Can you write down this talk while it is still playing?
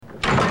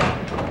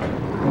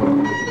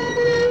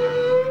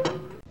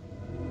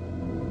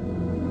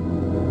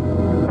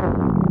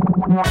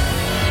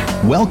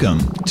Welcome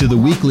to the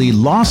weekly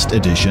Lost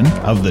edition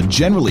of the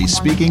Generally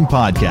Speaking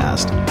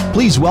podcast.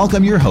 Please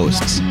welcome your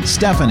hosts,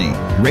 Stephanie,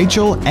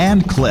 Rachel,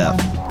 and Cliff.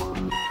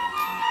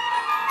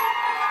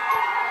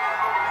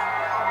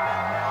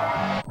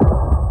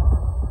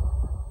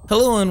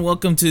 Hello and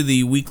welcome to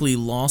the weekly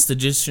Lost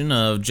edition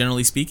of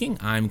Generally Speaking.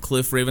 I'm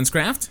Cliff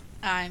Ravenscraft.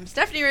 I'm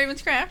Stephanie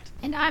Ravenscraft.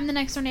 And I'm the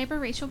next door neighbor,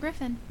 Rachel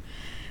Griffin.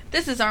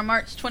 This is our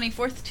March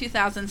 24th,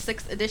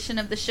 2006 edition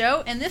of the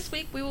show, and this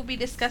week we will be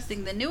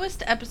discussing the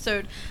newest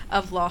episode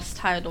of Lost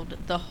titled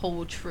The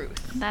Whole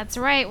Truth. That's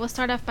right. We'll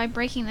start off by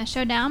breaking the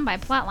show down by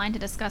plotline to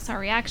discuss our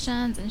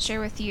reactions and share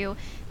with you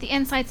the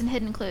insights and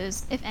hidden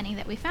clues, if any,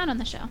 that we found on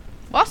the show.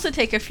 We'll also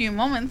take a few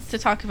moments to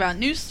talk about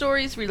news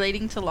stories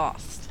relating to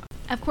Lost.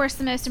 Of course,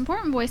 the most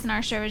important voice in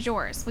our show is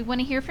yours. We want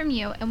to hear from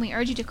you, and we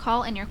urge you to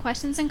call in your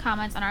questions and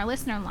comments on our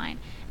listener line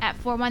at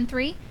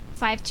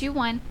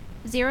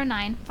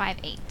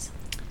 413-521-0958.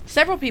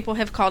 Several people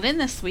have called in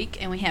this week,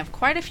 and we have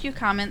quite a few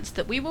comments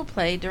that we will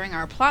play during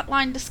our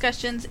plotline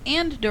discussions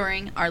and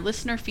during our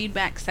listener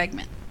feedback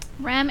segment.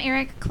 Rem,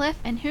 Eric, Cliff,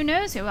 and who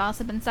knows who else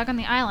have been stuck on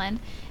the island,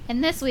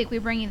 and this week we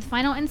bring you the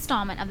final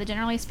installment of the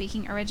Generally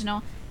Speaking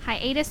original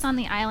Hiatus on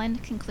the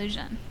Island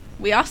conclusion.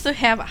 We also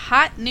have a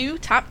hot new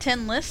top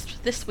 10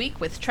 list this week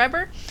with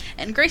Trevor,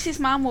 and Gracie's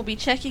mom will be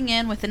checking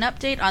in with an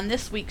update on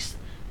this week's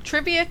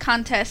trivia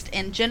contest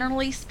and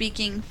Generally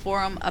Speaking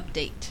forum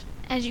update.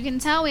 As you can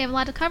tell, we have a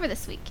lot to cover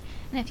this week,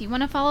 and if you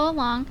want to follow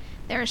along,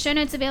 there are show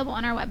notes available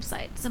on our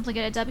website. Simply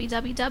go to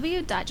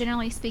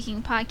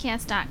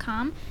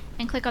www.generallyspeakingpodcast.com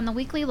and click on the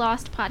weekly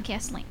Lost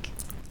podcast link.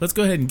 Let's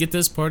go ahead and get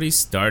this party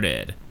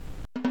started.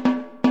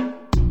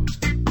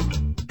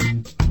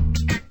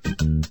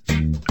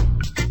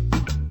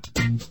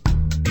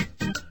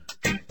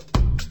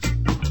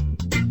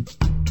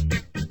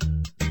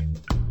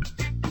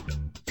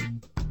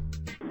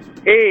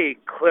 Hey,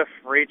 Cliff,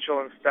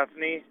 Rachel, and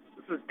Stephanie.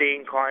 This is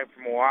Dane calling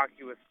from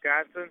Milwaukee,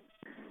 Wisconsin.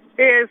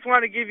 Hey, I just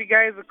want to give you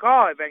guys a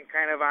call. I've been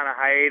kind of on a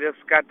hiatus.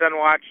 Got done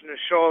watching the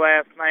show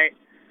last night.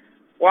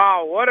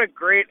 Wow, what a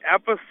great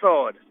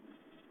episode.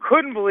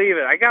 Couldn't believe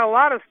it. I got a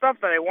lot of stuff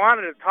that I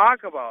wanted to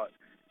talk about.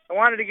 I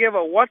wanted to give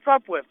a what's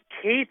up with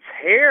Kate's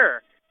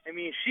hair. I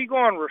mean, is she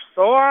going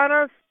Rousseau on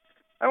us?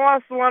 I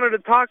also wanted to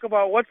talk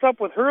about what's up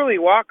with Hurley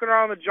walking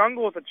around the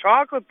jungle with a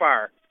chocolate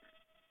bar.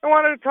 I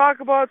wanted to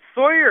talk about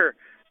Sawyer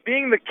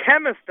being the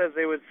chemist, as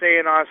they would say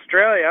in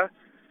Australia.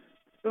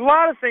 There's a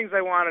lot of things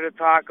I wanted to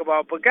talk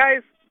about, but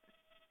guys,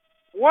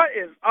 what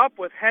is up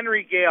with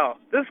Henry Gale?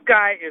 This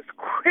guy is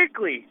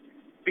quickly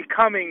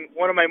becoming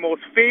one of my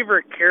most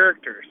favorite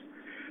characters.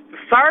 The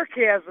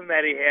sarcasm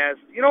that he has,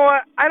 you know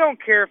what? I don't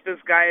care if this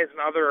guy is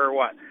another or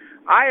what.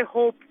 I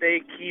hope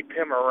they keep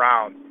him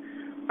around.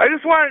 I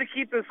just wanted to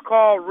keep this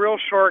call real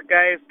short,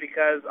 guys,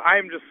 because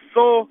I'm just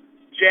so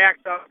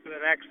jacked up for the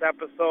next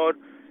episode.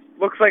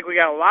 Looks like we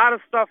got a lot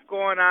of stuff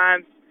going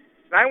on,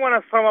 and I want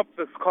to sum up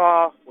this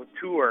call with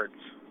two words.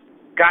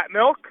 Got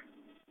milk?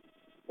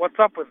 What's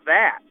up with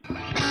that? What's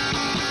up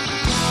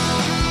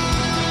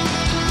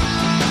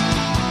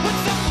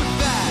with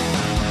that?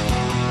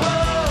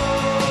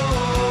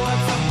 Whoa,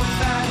 what's up with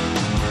that?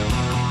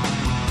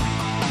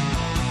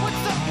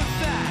 What's up with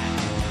that?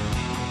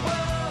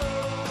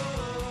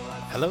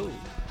 Whoa. Hello,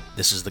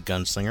 this is the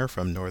Gunslinger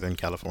from Northern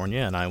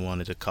California, and I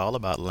wanted to call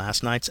about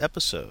last night's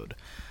episode.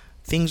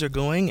 Things are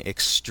going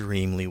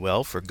extremely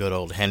well for good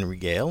old Henry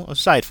Gale,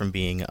 aside from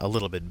being a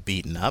little bit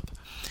beaten up.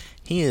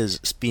 He is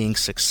being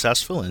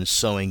successful in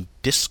sowing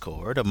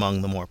discord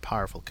among the more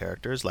powerful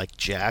characters like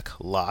Jack,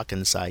 Locke,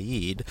 and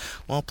Sayid,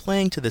 while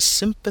playing to the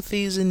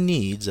sympathies and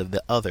needs of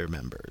the other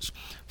members.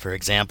 For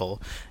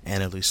example,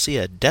 Ana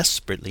Lucia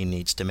desperately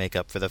needs to make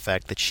up for the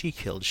fact that she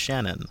killed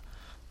Shannon.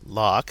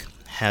 Locke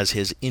has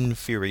his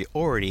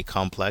inferiority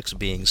complex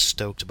being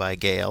stoked by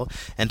Gale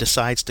and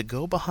decides to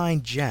go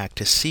behind Jack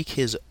to seek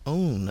his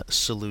own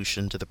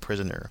solution to the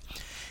prisoner.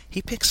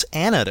 He picks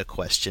Ana to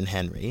question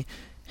Henry.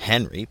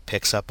 Henry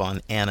picks up on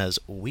Anna's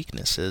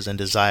weaknesses and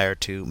desire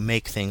to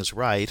make things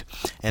right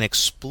and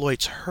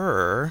exploits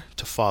her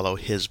to follow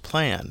his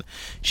plan.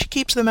 She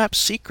keeps the map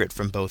secret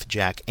from both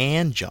Jack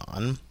and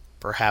John,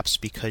 perhaps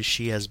because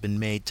she has been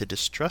made to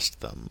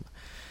distrust them.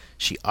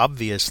 She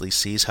obviously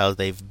sees how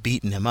they've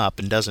beaten him up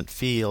and doesn't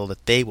feel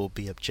that they will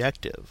be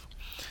objective.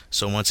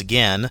 So once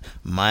again,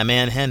 my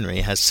man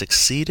Henry has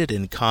succeeded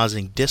in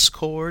causing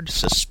discord,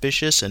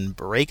 suspicious, and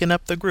breaking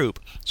up the group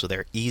so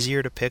they're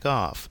easier to pick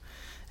off.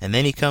 And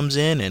then he comes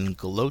in and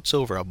gloats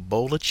over a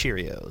bowl of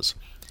Cheerios.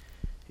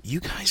 "You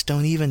guys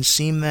don't even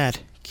seem that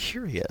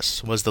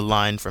curious," was the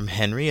line from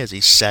Henry as he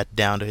sat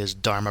down to his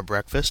Dharma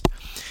breakfast.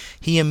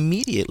 He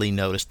immediately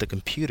noticed the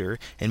computer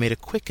and made a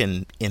quick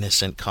and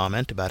innocent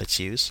comment about its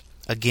use.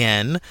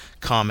 Again,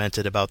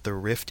 commented about the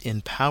rift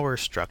in power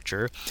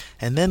structure,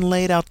 and then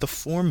laid out the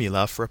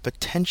formula for a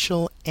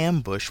potential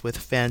ambush with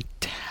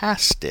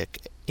fantastic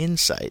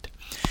insight.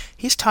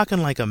 He's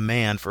talking like a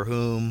man for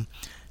whom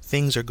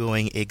things are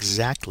going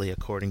exactly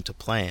according to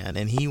plan,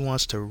 and he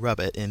wants to rub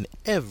it in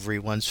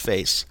everyone's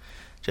face,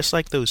 just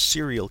like those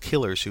serial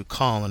killers who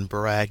call and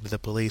brag to the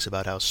police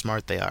about how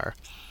smart they are.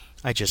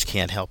 I just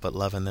can't help but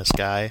loving this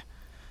guy.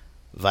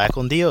 Vaya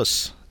con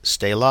Dios.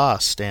 Stay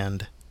lost.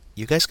 And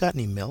you guys got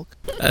any milk?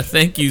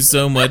 Thank you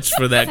so much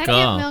for that Second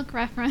call. milk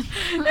reference.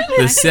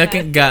 The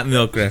second got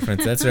milk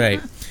reference. That's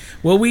right.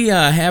 Well, we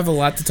have a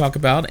lot to talk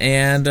about,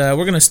 and we're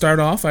going to start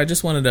off. I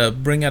just wanted to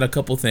bring out a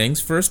couple things.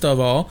 First of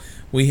all,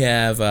 we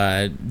have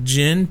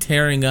Jin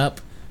tearing up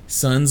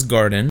Sun's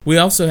garden. We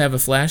also have a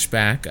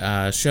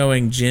flashback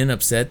showing Jin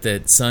upset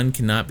that Sun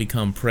cannot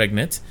become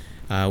pregnant,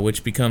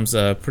 which becomes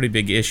a pretty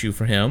big issue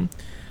for him.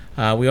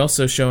 We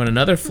also show in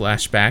another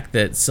flashback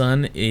that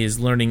Sun is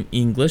learning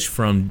English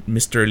from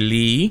Mr.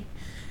 Lee.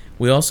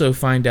 We also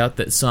find out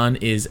that Sun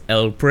is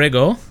El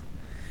Prego.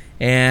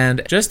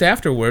 And just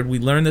afterward, we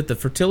learn that the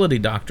fertility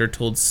doctor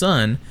told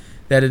Sun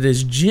that it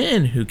is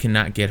Jin who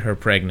cannot get her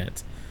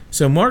pregnant.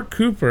 So Mark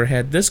Cooper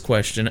had this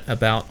question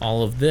about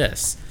all of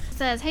this.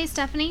 Says, hey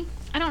Stephanie,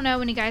 I don't know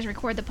when you guys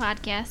record the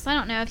podcast, so I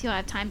don't know if you'll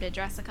have time to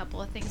address a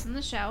couple of things in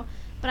the show,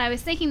 but I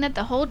was thinking that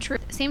the whole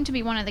truth seemed to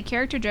be one of the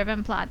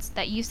character-driven plots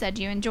that you said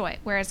you enjoy,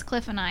 whereas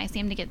Cliff and I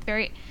seem to get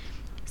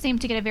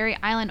a very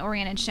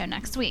island-oriented show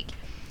next week.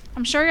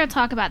 I'm sure you'll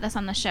talk about this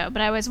on the show,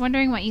 but I was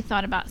wondering what you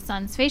thought about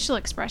Sun's facial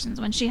expressions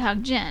when she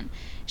hugged Jin.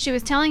 She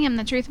was telling him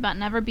the truth about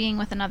never being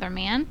with another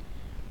man.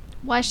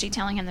 Was she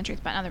telling him the truth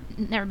about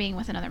never being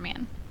with another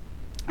man?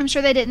 I'm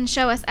sure they didn't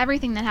show us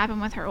everything that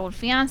happened with her old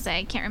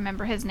fiancé, can't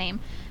remember his name,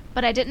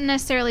 but I didn't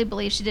necessarily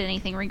believe she did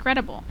anything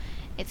regrettable.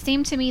 It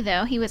seemed to me,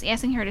 though, he was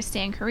asking her to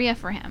stay in Korea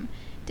for him.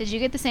 Did you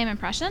get the same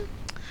impression?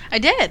 I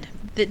did.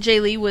 That Jay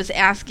Lee was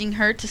asking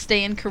her to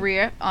stay in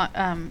Korea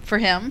for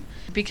him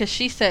because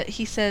he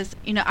says,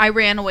 I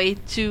ran away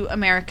to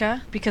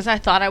America because I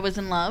thought I was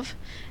in love,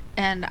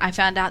 and I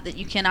found out that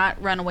you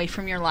cannot run away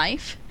from your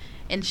life.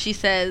 And she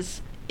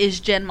says,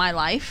 is Jen my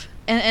life?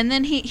 And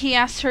then he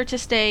asked her to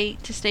stay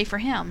for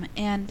him.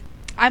 And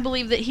I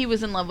believe that he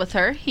was in love with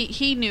her.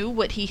 He knew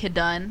what he had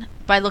done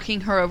by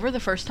looking her over the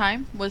first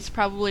time was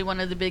probably one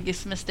of the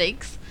biggest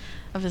mistakes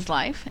of his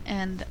life.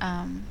 And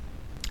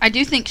I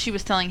do think she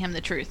was telling him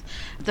the truth.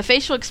 The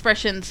facial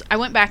expressions, I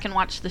went back and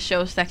watched the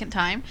show a second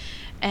time,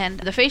 and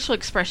the facial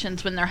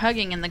expressions when they're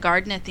hugging in the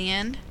garden at the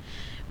end,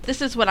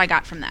 this is what I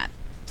got from that.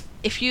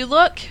 If you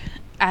look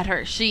at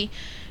her, she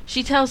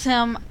tells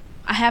him,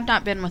 I have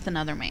not been with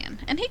another man.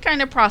 And he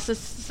kind of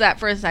processes that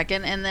for a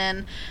second, and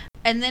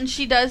then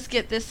she does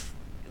get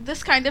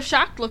this kind of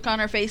shocked look on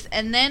her face,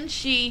 and then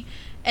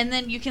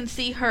you can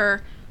see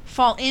her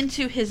fall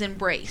into his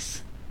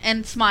embrace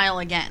and smile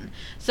again.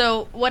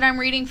 So what I'm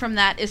reading from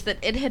that is that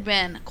it had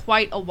been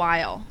quite a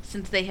while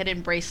since they had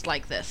embraced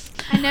like this.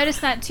 I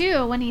noticed that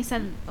too when he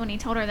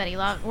told her that he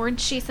loved, or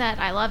she said,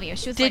 I love you.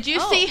 She was Did you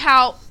see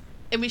how,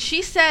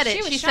 she said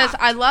it, she says, shocked.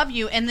 I love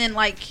you, and then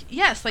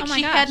yes, Oh my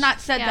she gosh. had not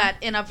said Yeah. that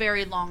in a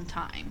very long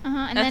time.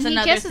 And That's then he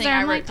another kisses thing her. I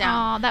I'm wrote like,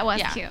 down. oh, that was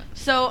Yeah. cute.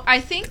 So I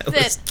think That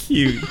was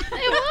cute.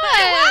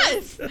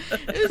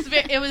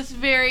 It was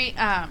very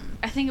I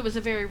think it was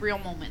a very real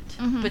moment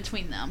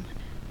between them.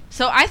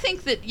 So I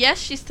think that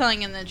yes, she's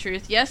telling him the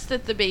truth. Yes,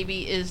 that the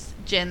baby is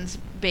Jen's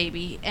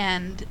baby,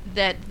 and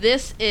that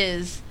this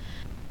is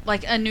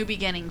like a new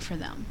beginning for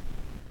them.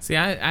 See,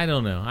 I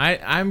don't know.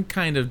 I'm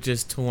kind of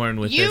just torn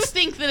with You this.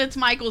 think that it's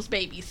Michael's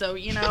baby, so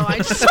I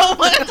just don't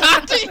want to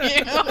talk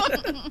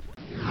to you.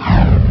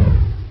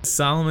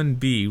 Solomon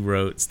B.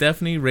 wrote,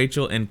 Stephanie,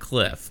 Rachel, and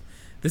Cliff.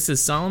 This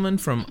is Solomon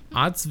from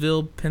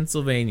Ottsville,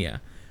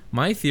 Pennsylvania.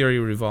 My theory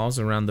revolves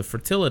around the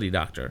fertility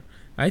doctor.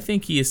 I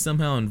think he is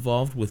somehow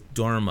involved with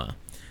Dharma.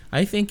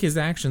 I think his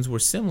actions were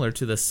similar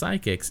to the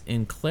psychics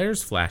in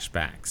Claire's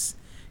flashbacks.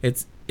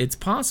 It's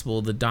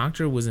possible the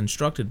doctor was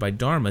instructed by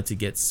Dharma to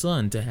get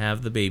Sun to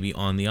have the baby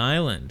on the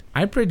island.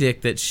 I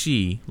predict that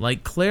she,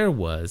 like Claire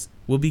was,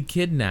 will be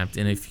kidnapped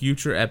in a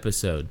future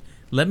episode.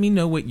 Let me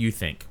know what you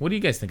think. What do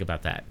you guys think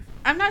about that?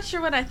 I'm not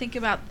sure what I think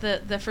about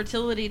the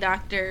fertility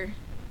doctor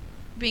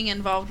being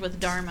involved with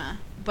Dharma,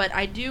 but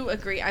I do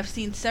agree. I've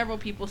seen several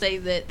people say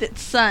that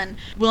Sun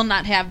will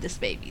not have this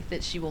baby,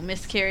 that she will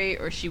miscarry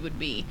or she would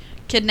be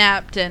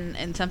kidnapped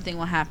and something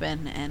will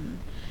happen. And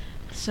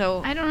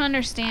so I don't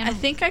understand. I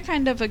think I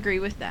kind of agree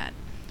with that.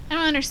 I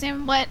don't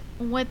understand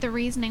what the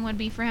reasoning would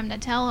be for him to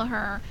tell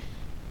her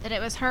that it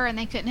was her and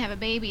they couldn't have a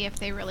baby if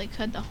they really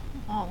could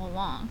all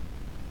along.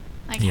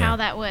 Like Yeah. how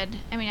that would,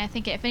 I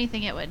think if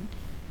anything it would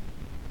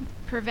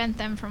prevent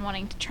them from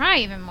wanting to try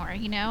even more,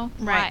 Right.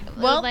 Why-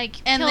 Well, like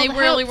and kill they the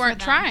really hope for weren't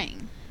them.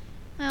 trying.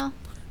 Well,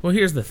 Well,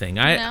 here's the thing.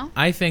 know?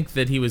 I think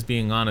that he was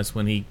being honest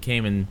when he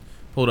came and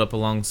pulled up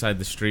alongside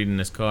the street in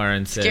his car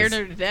and says, Scared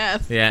her to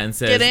death. yeah, and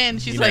says, Get in.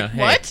 She's like, hey,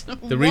 what?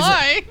 the reason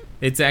Why?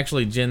 it's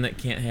actually Jen that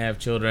can't have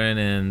children,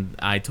 and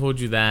I told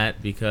you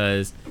that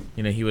because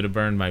he would have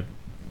burned my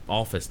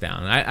office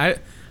down.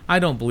 I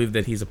don't believe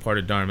that he's a part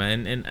of Dharma,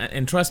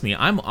 and trust me,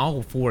 I'm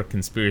all for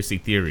conspiracy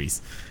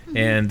theories,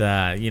 and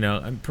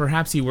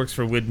perhaps he works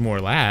for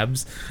Widmore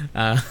Labs,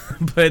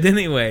 but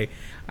anyway,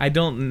 I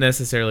don't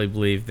necessarily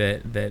believe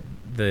that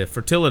the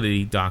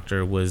fertility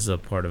doctor was a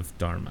part of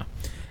Dharma.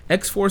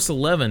 X-Force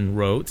 11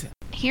 wrote,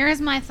 here is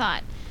my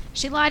thought.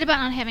 She lied about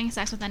not having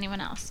sex with anyone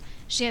else.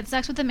 She had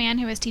sex with the man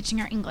who was teaching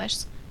her English.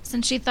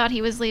 since she thought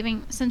she was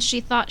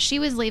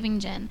leaving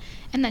Jin,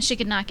 and that she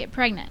could not get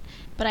pregnant.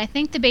 But I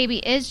think the baby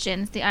is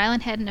Jin's. The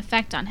island had an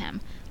effect on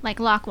him, like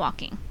lock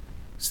walking.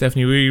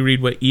 Stephanie, will you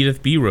read what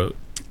Edith B. wrote?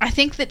 I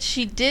think that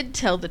she did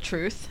tell the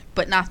truth,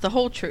 but not the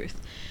whole truth.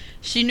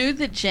 She knew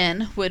that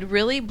Jin would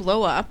really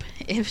blow up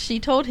if she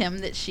told him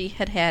that she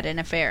had had an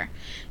affair.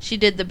 She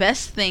did the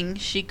best thing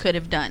she could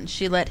have done.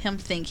 She let him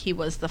think he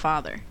was the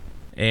father.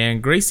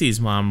 And Gracie's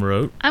mom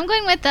wrote, I'm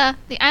going with the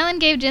island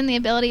gave Jin the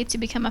ability to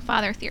become a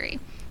father theory.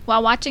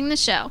 While watching the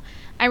show,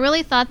 I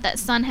really thought that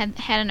Sun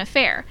had an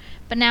affair,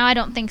 but now I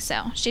don't think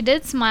so. She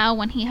did smile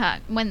when they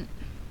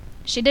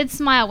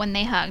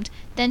hugged.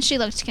 Then she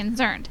looked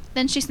concerned.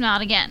 Then she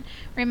smiled again.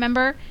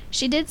 Remember,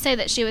 she did say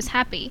that she was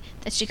happy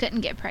that she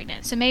couldn't get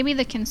pregnant. So maybe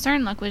the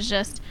concerned look was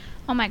just,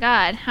 oh my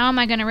god, how am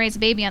I going to raise a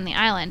baby on the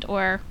island?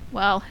 Or,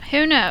 well,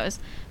 who knows?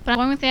 But I'm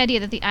going with the idea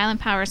that the island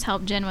powers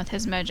helped Jin with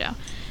his mojo.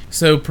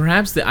 so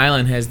perhaps the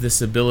island has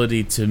this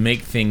ability to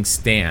make things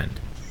stand.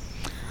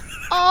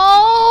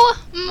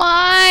 Oh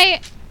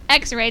my...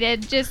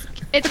 X-rated.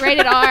 It's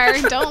rated R.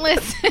 Don't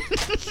listen.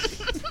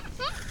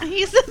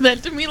 He said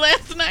that to me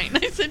last night, and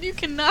I said, you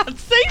cannot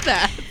say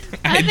that.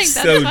 I think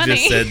that's so funny.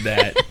 just said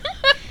that.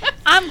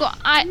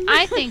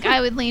 I think I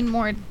would lean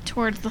more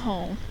towards the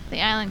whole. The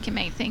island can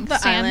make things The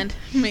stand. island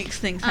makes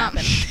things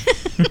happen.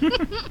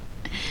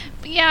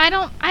 But yeah, I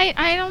don't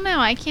know.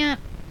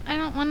 I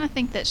don't want to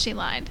think that she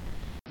lied.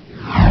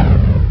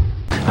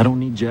 I don't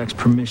need Jack's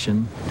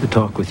permission to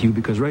talk with you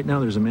because right now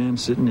there's a man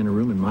sitting in a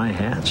room in my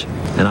hatch,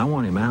 and I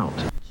want him out.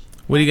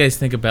 What do you guys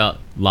think about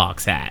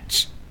Locke's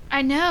hatch?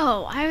 I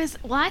know.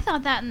 I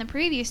thought that in the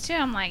previews too.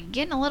 I'm like,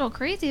 getting a little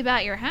crazy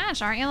about your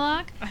hatch, aren't you,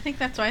 Locke? I think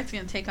that's why it's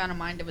going to take on a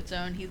mind of its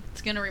own.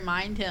 It's going to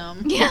remind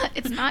him. Yeah,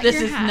 it's not This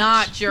your is hatch.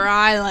 not your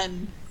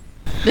island.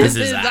 This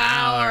is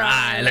our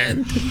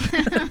island.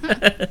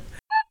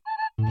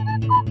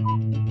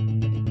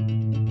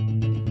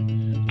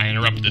 I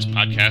interrupt this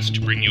podcast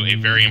to bring you a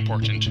very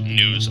important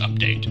news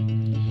update.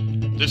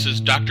 This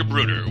is Dr.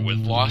 Bruder with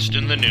Lost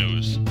in the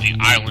News, the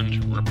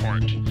Island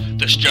Report.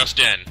 This just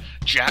in,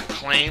 Jack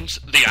claims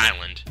the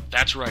island.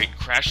 That's right,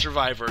 crash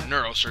survivor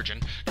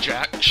neurosurgeon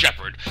Jack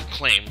Shepard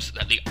claims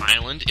that the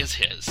island is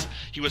his.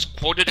 He was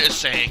quoted as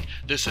saying,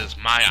 "This is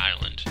my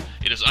island."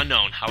 It is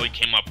unknown how he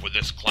came up with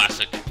this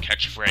classic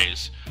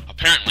catchphrase.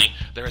 Apparently,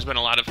 there has been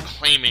a lot of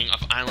claiming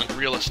of island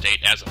real estate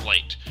as of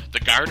late. The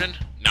garden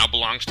now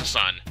belongs to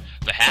Sun.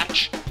 The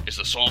hatch is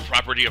the sole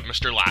property of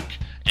Mr. Locke,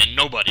 and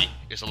nobody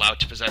is allowed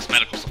to possess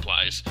medical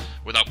supplies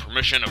without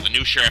permission of the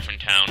new sheriff in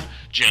town,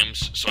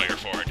 James Sawyer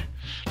Ford.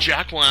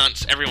 Jack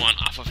wants everyone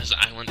off of his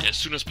island as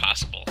soon as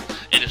possible,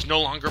 and is no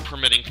longer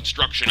permitting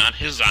construction on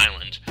his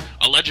island.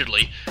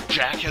 Allegedly,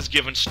 Jack has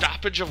given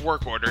stoppage of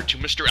work order to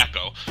Mr.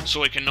 Echo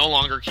so he can no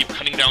longer keep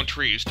cutting down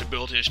trees to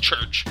build his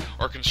church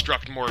or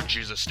construct more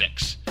Jesus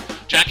sticks.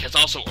 Jack has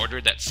also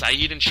ordered that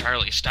Saeed and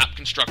Charlie stop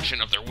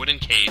construction of their wooden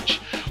cage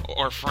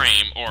or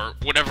frame or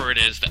whatever it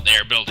is that they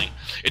are building.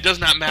 It does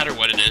not matter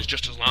what it is,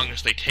 just as long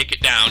as they take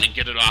it down and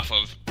get it off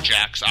of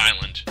Jack's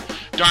island.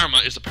 Dharma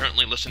is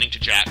apparently listening to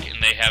Jack,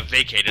 and they have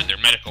vacated their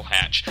medical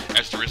hatch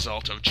as the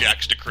result of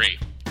Jack's decree.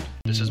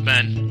 This has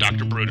been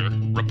Dr. Bruder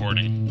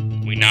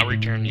reporting. We now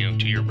return you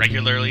to your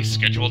regularly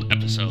scheduled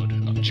episode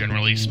of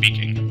Generally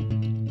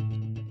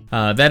Speaking.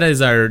 That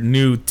is our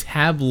new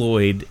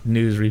tabloid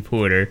news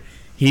reporter.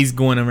 He's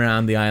going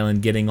around the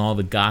island getting all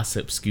the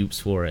gossip scoops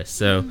for us.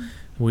 So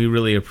we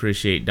really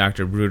appreciate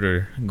Dr.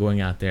 Bruder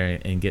going out there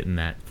and getting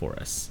that for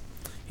us.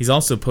 He's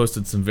also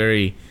posted some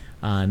very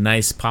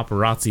nice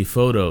paparazzi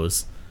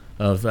photos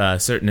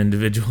of certain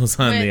individuals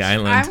on the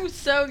island. I'm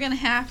so going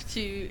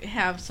to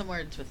have some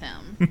words with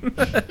him.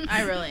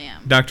 I really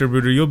am. Dr.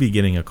 Bruder, you'll be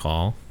getting a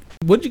call.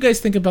 What did you guys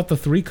think about the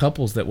three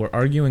couples that were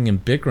arguing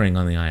and bickering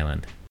on the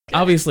island?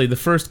 Obviously, the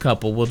first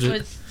couple will just... It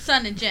was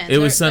Sun and Jin. It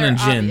was Sun and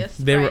Jin. Obvious,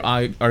 they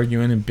right. were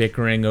arguing and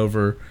bickering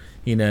over,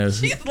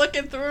 She's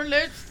looking through her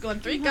notes, going,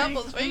 three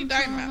couples, what are you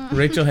talking about?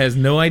 Rachel has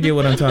no idea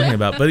what I'm talking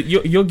about, but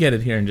you'll get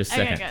it here in just a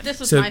second. good.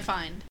 This was my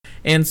find.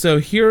 And so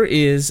here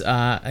is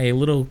a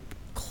little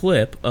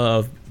clip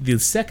of the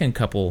second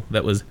couple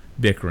that was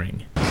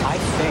bickering. I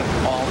think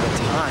all the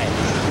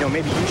time,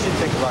 maybe you should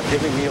think about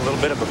giving me a little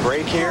bit of a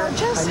break here. Oh,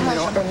 just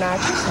hush, Bernard,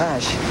 just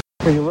hush.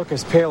 Well, you look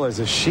as pale as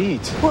a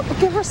sheet. Well,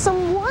 give her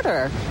some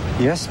water.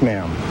 Yes,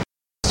 ma'am.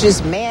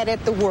 Just mad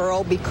at the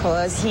world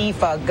because he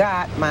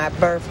forgot my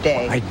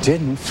birthday. I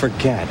didn't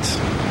forget.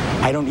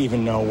 I don't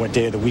even know what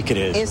day of the week it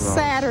is. It's Rose.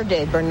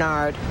 Saturday,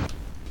 Bernard.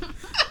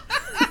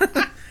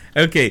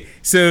 Okay,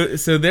 so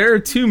there are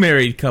two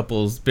married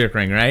couples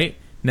bickering, right?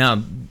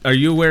 Now, are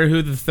you aware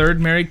who the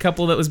third married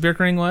couple that was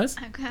bickering was?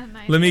 I've got an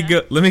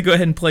idea. Let me go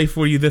ahead and play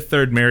for you the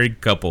third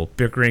married couple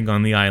bickering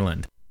on the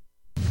island.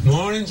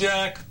 Morning,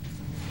 Jack.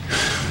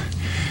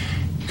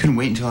 You couldn't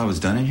wait until I was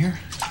done in here?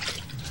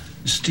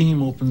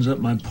 Steam opens up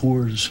my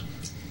pores.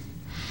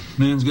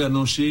 Man's got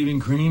no shaving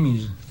cream.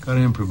 He's got to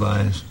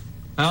improvise.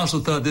 I also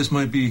thought this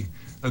might be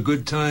a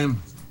good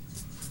time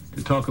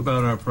to talk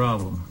about our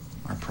problem.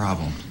 Our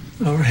problem?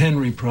 Our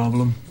Henry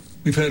problem.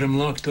 We've had him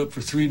locked up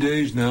for 3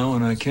 days now,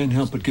 and I can't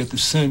help but get the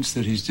sense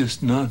that he's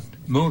just not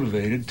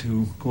motivated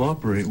to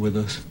cooperate with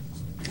us.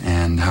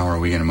 And how are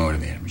we going to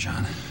motivate him,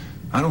 John?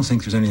 I don't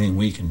think there's anything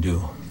we can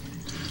do.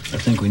 I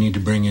think we need to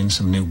bring in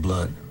some new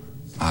blood.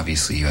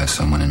 Obviously, you have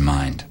someone in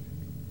mind.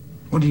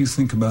 What do you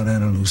think about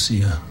Ana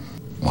Lucia?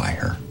 Why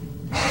her?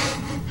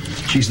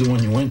 She's the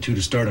one you went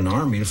to start an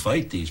army to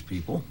fight these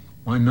people.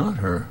 Why not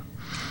her?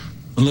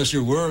 Unless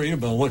you're worried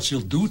about what she'll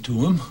do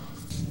to him.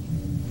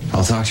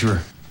 I'll talk to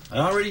her. I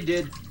already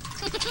did.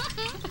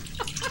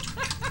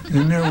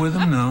 In there with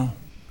him now.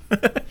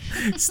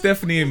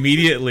 Stephanie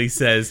immediately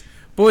says,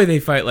 "Boy, they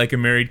fight like a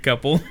married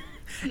couple."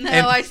 No,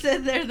 And- I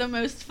said they're the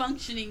most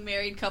functioning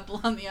married couple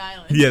on the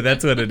island. Yeah,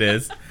 that's what it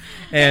is.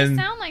 And It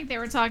sounded like they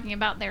were talking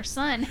about their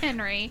son,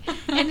 Henry,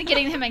 and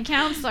getting him a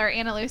counselor,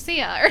 Ana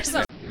Lucia, or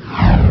something.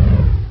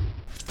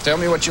 Tell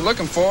me what you're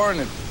looking for, and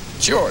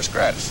it's yours,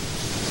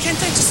 gratis. Can't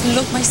I just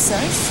look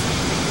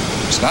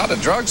myself? It's not a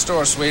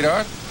drugstore,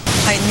 sweetheart.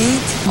 I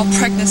need a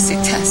pregnancy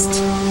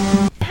test.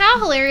 How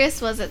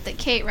hilarious was it that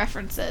Kate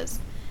references?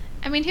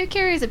 I mean, who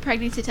carries a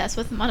pregnancy test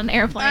with them on an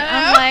airplane?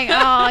 I'm like,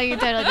 oh, you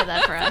totally did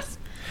that for us.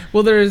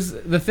 well,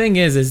 the thing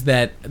is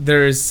that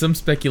there is some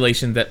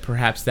speculation that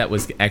perhaps that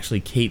was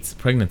actually Kate's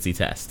pregnancy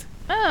test.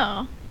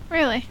 Oh,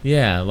 really?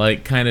 Yeah,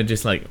 like kind of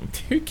just like,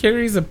 who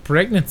carries a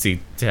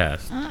pregnancy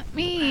test? Not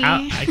me.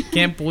 I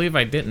can't believe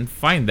I didn't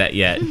find that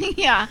yet.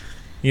 Yeah.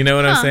 You know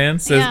what I'm Huh. saying?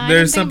 So Yeah, I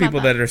there's didn't some think people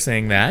about that are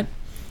saying that.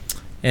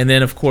 And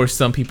then, of course,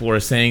 some people are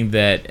saying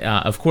that,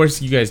 of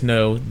course, you guys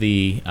know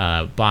the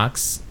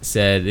box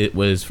said it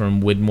was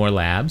from Widmore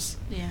Labs.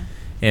 Yeah.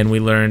 And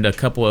we learned a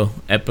couple of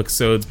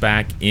episodes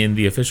back in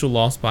the official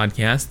Lost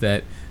podcast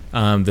that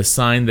the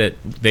sign that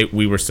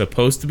we were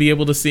supposed to be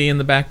able to see in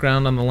the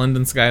background on the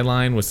London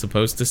skyline was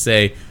supposed to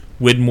say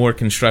Widmore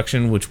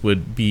Construction, which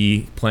would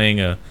be playing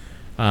a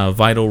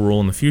vital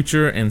role in the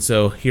future. And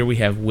so here we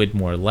have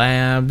Widmore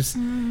Labs,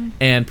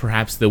 and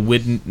perhaps the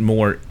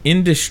Widmore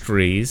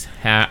Industries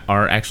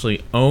are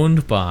actually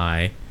owned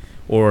by,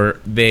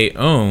 or they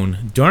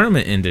own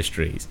Dharma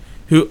Industries,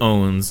 who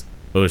owns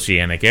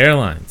Oceanic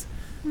Airlines.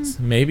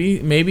 So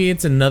maybe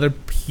it's another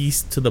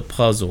piece to the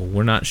puzzle.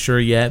 We're not sure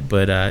yet,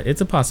 but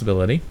it's a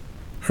possibility.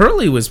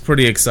 Hurley was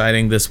pretty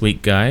exciting this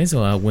week, guys,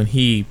 when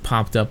he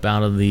popped up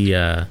out of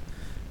the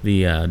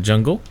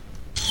jungle.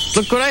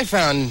 Look what I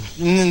found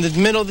in the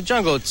middle of the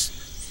jungle.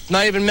 It's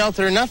not even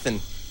melted or nothing.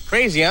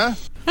 Crazy, huh?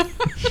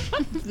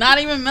 Not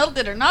even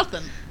melted or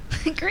nothing.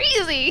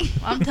 Crazy.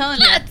 I'm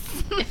telling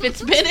you, if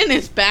it's been in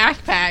his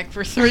backpack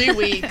for 3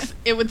 weeks,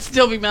 it would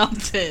still be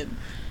melted.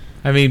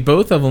 I mean,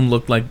 both of them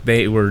looked like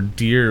they were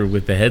deer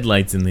with the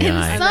headlights in the And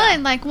eye. the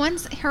son, like,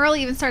 once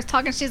Hurley even starts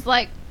talking, she's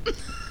like,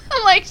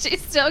 like, she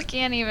still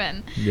can't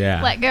even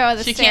let go of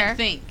the She stare. can't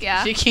think.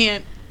 Yeah. She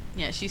can't.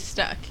 Yeah, she's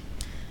stuck.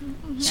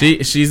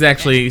 She's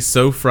actually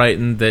so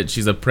frightened that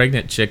she's a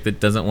pregnant chick that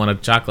doesn't want a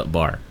chocolate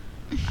bar.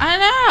 I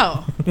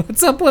know.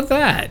 What's up with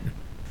that?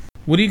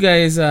 What do you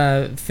guys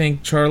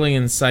think Charlie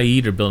and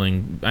Saeed are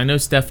building? I know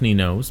Stephanie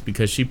knows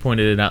because she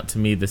pointed it out to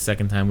me the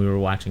second time we were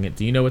watching it.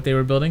 Do you know what they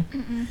were building?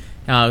 Mm-mm.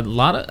 A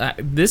lot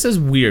of this is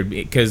weird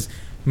because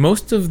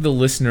most of the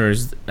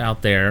listeners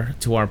out there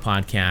to our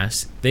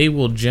podcast, they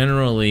will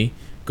generally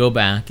go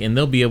back and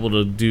they'll be able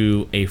to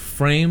do a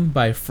frame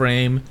by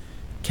frame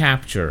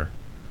capture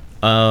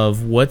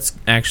of what's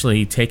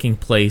actually taking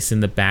place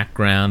in the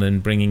background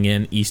and bringing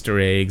in Easter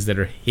eggs that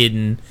are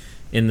hidden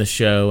in the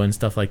show and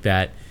stuff like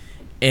that.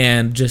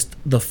 And just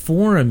the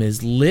forum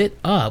is lit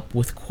up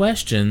with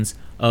questions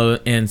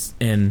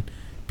and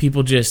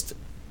people just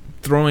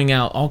throwing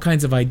out all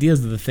kinds of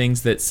ideas of the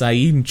things that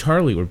Saeed and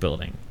Charlie were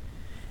building.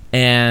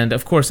 And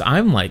of course,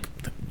 I'm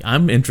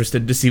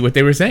interested to see what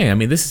they were saying. I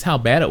mean, this is how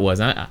bad it was.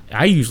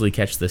 I usually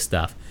catch this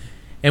stuff.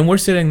 And we're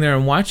sitting there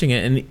and watching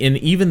it, and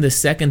even the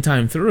second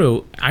time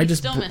through, I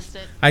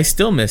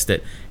still missed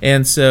it.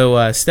 And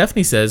so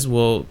Stephanie says,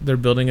 well, they're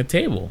building a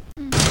table.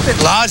 A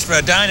bit large for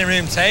a dining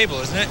room table,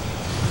 isn't it?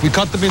 We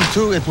cut them in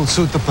two, it will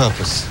suit the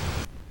purpose.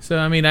 So,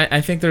 I mean,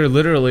 I think they're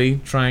literally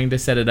trying to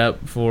set it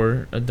up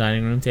for a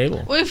dining room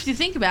table. Well, if you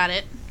think about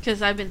it,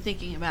 because I've been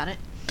thinking about it,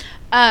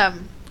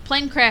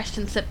 plane crashed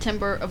in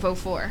September of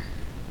 2004.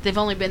 They've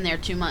only been there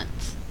 2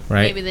 months.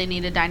 Right. Maybe they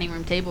need a dining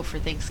room table for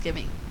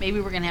Thanksgiving. Maybe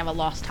we're going to have a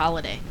lost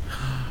holiday.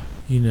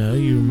 You know,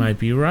 you might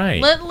be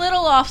right.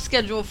 Little off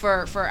schedule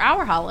for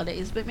our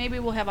holidays, but maybe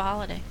we'll have a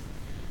holiday.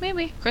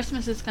 Maybe.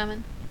 Christmas is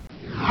coming.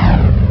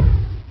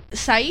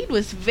 Saeed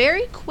was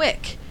very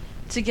quick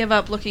to give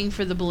up looking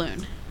for the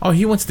balloon. Oh,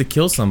 he wants to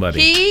kill somebody.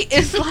 He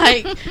is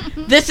like,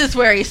 this is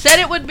where he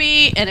said it would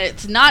be, and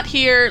it's not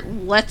here.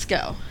 Let's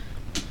go.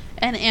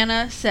 And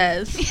Anna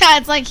says... Yeah,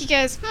 it's like he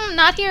goes,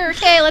 not here.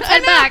 Okay, let's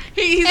head back.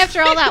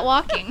 After all that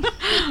walking.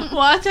 Well,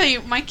 I'll tell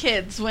you, my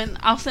kids, when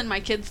I'll send my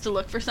kids to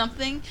look for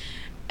something,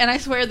 and I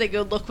swear they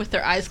go look with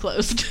their eyes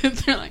closed.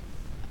 They're like,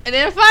 I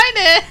didn't find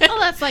it. Oh,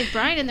 that's like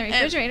Brian in the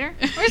refrigerator.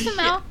 Where's the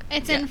milk?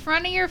 It's in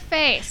front of your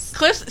face.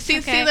 Cliff, see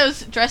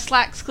those dress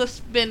slacks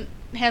Cliff's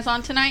has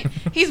on tonight?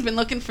 He's been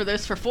looking for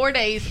those for 4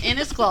 days in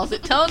his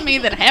closet, telling me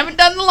that I haven't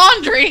done the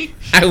laundry.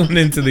 I went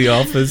into the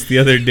office the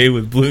other day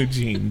with blue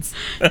jeans.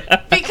 Were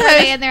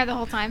they in there the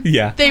whole time?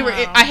 Yeah. They were.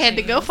 I had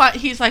to go find.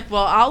 He's like,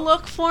 "Well, I'll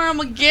look for them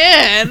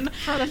again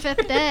for the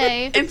 5th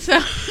day." And so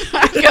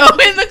I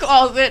go in the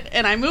closet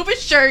and I move a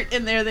shirt,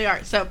 and there they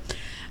are. So,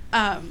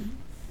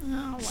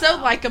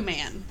 so like a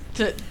man,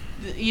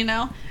 you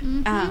know.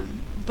 Mm-hmm.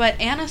 But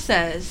Anna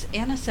says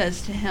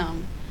to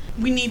him,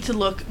 we need to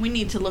look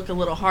a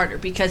little harder,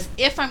 because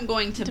if I'm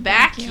going to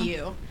back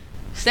you,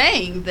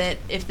 saying that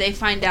if they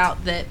find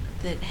out that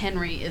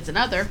Henry is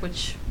another,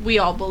 which we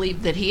all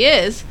believe that he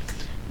is,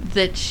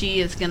 that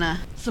she is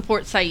gonna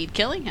support Saeed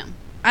killing him.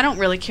 I don't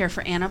really care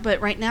for Anna, but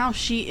right now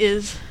she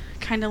is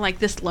kind of like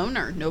this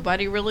loner.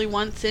 Nobody really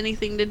wants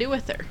anything to do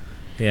with her.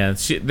 Yeah,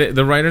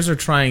 the writers are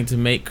trying to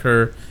make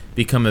her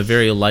become a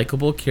very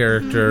likable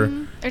character,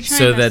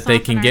 so that they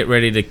can get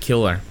ready to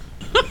kill her.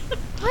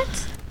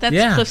 What?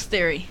 That's Cliff's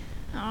theory.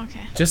 Oh,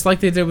 okay. Just like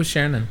they did with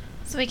Shannon.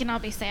 So we can all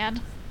be sad.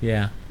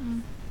 Yeah.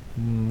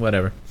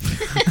 Whatever.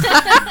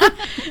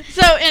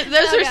 So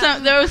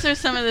those are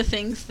some of the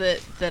things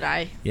that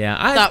I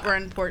thought were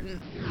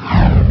important.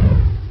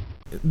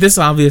 This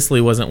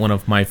obviously wasn't one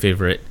of my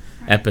favorite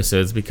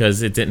episodes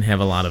because it didn't have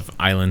a lot of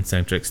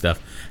island-centric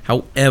stuff.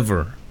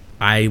 However,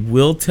 I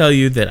will tell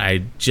you that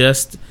I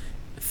just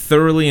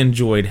thoroughly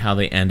enjoyed how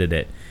they ended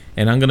it.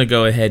 And I'm going to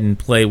go ahead and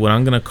play what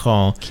I'm going to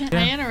call... Can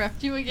I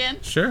interrupt you again?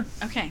 Sure.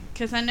 Okay,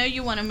 because I know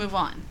you want to move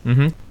on.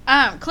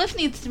 Mm-hmm. Cliff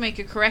needs to make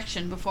a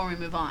correction before we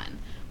move on.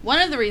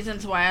 One of the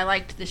reasons why I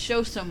liked the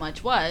show so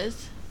much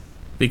was...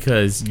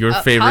 Because your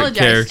favorite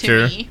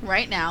character... to me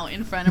right now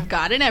in front of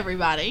God and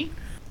everybody.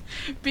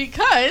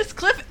 Because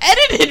Cliff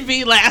edited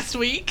me last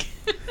week.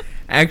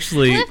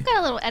 Actually... Cliff got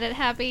a little edit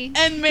happy.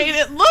 And made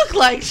it look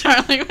like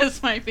Charlie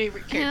was my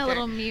favorite character. And a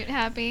little mute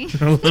happy.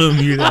 A little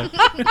mute happy.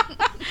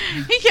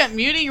 He kept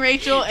muting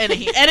Rachel and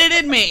he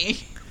edited me.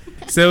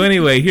 So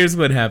anyway, here's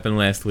what happened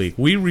last week.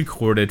 We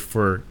recorded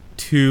for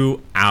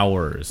 2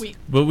 hours.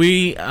 But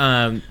we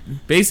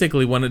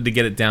basically wanted to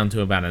get it down to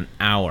about an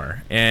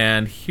hour.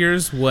 And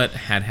here's what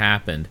had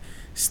happened.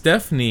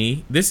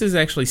 Stephanie, this is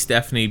actually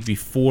Stephanie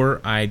before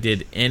I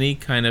did any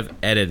kind of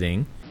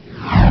editing.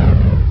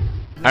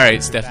 All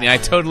right, Stephanie, I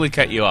totally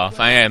cut you off.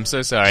 I am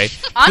so sorry.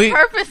 On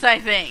purpose, I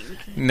think.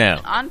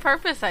 No. On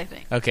purpose, I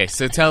think. Okay,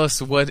 so tell us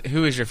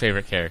who is your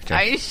favorite character?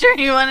 Are you sure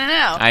you want to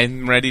know?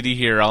 I'm ready to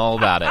hear all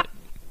about it.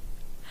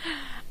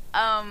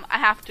 I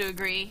have to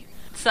agree.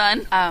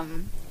 Sun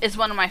is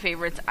one of my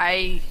favorites.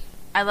 I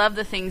love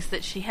the things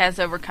that she has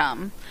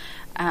overcome.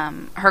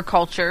 Her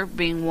culture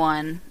being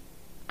one.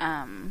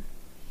 And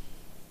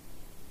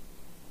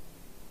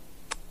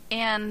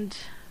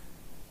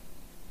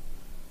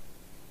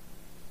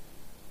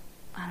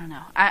I don't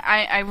know.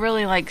 I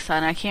really like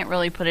Sun. I can't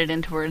really put it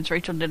into words.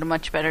 Rachel did a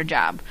much better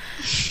job.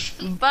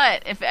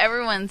 But if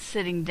everyone's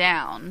sitting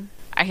down,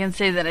 I can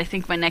say that I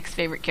think my next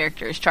favorite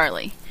character is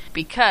Charlie.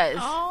 Because...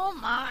 Oh,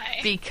 my.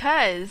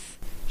 Because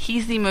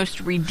he's the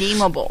most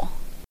redeemable.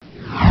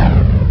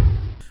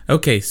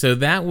 Okay, so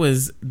that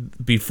was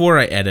before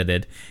I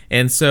edited.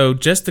 And so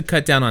just to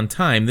cut down on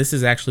time, this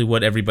is actually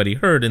what everybody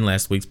heard in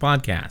last week's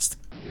podcast.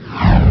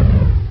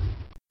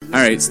 All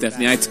right,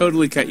 Stephanie, I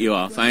totally cut you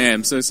off. I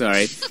am so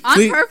sorry.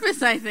 On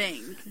purpose, I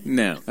think.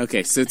 No.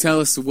 Okay, so tell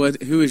us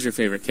who is your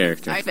favorite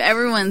character? If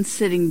everyone's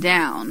sitting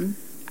down,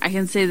 I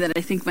can say that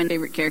I think my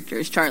favorite character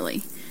is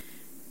Charlie.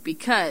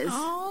 Because...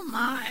 Oh,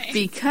 my.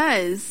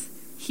 Because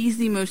he's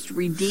the most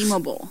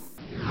redeemable.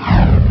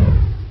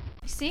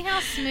 See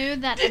how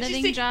smooth that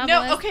editing job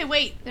was? No, okay,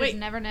 wait.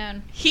 Never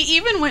known. He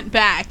even went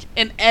back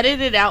and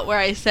edited out where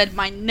I said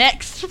my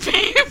next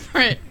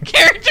favorite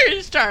character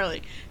is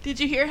Charlie. Did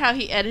you hear how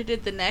he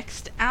edited the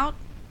next out?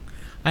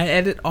 I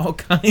edit all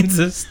kinds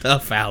of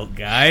stuff out,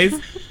 guys.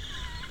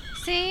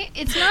 See,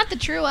 it's not the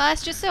true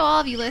us, just so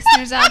all of you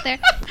listeners out there.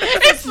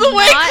 It's the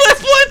way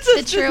Cliff wants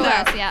us the true to know.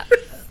 us, yeah.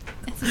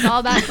 This is all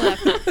about Cliff.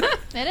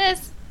 It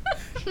is.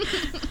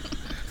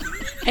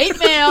 Hate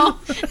mail.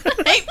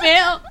 Hate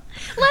mail.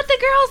 Let the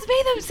girls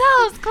be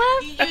themselves,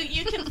 Cliff.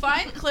 You can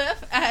find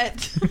Cliff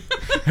at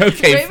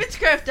Okay.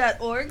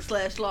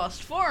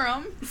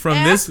 ravenscraft.org/lostforum.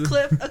 Ask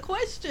Cliff a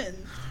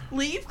question.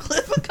 Leave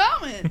Cliff a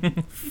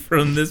comment.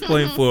 From this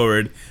point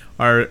forward,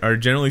 our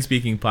Generally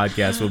Speaking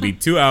podcast will be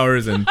 2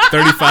 hours and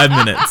 35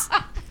 minutes,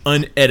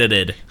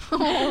 unedited.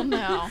 Oh,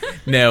 no.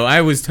 No,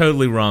 I was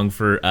totally wrong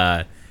for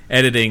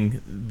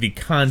editing the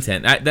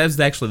content. That was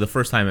actually the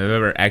first time I've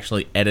ever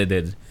actually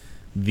edited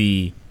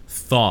the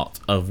thought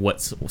of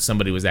what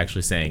somebody was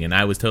actually saying, and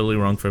I was totally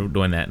wrong for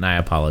doing that, and I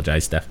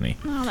apologize, Stephanie.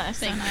 Oh, that's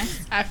so nice.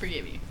 I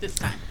forgive you this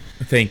time.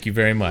 Thank you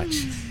very much.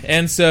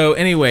 And so,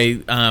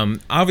 anyway,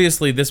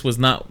 obviously this was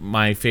not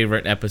my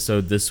favorite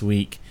episode this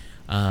week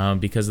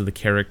because of the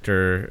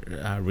character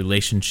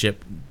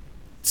relationship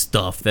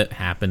stuff that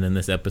happened in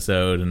this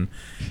episode,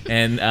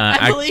 and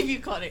I believe you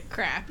called it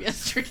crap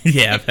yesterday.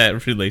 Yeah,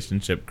 that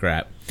relationship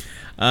crap.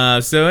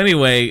 So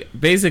anyway,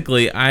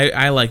 basically,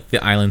 I like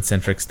the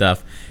island-centric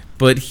stuff,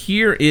 but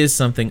here is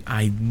something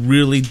I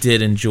really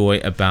did enjoy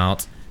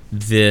about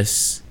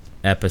this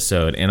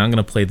episode, and I'm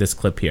going to play this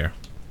clip here.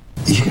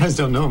 You guys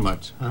don't know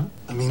much, huh?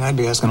 I mean, I'd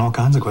be asking all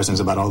kinds of questions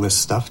about all this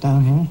stuff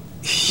down here.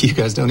 You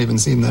guys don't even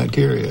seem that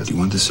curious. Do you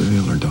want the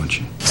cereal or don't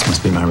you? This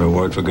must be my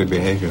reward for good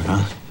behavior,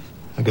 huh?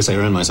 I guess I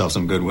earned myself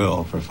some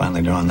goodwill for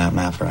finally drawing that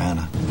map for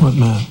Anna. What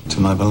map?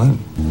 To my balloon.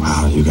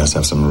 Wow, you guys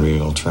have some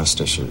real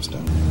trust issues,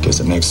 don't you? Guess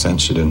it makes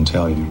sense she didn't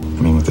tell you.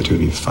 I mean, with the two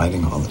of you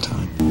fighting all the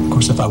time. Of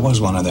course, if I was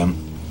one of them,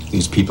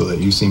 these people that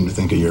you seem to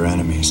think are your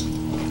enemies,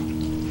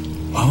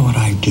 what would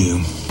I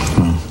do?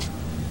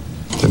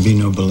 There'd be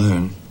no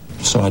balloon.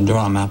 So I'd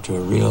draw a map to a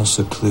real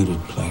secluded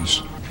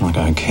place, like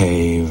a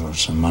cave or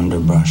some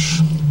underbrush.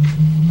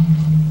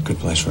 Good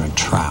place for a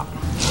trap,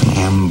 an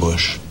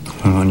ambush.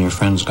 And when your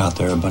friends got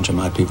there, a bunch of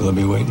my people would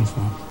be waiting for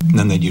them. And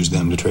then they'd use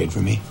them to trade for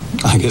me.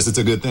 I guess it's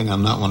a good thing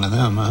I'm not one of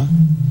them, huh?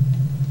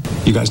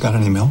 You guys got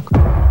any milk?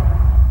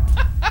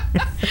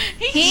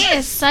 He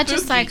is such a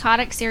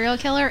psychotic serial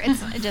killer.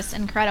 It's just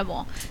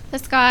incredible.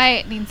 This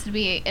guy needs to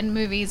be in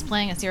movies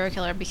playing a serial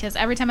killer because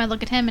every time I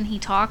look at him and he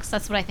talks,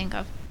 that's what I think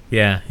of.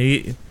 Yeah,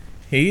 he's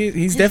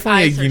His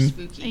definitely eyes a are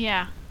spooky.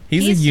 Yeah.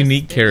 he's a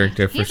unique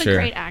character for He's sure. a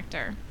great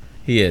actor.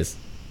 He is.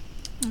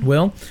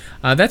 Well,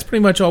 that's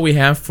pretty much all we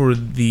have for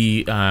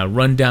the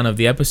rundown of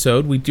the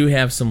episode. We do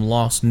have some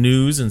Lost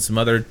news and some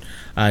other,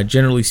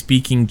 generally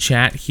speaking,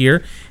 chat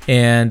here.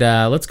 And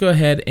let's go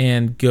ahead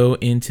and go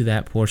into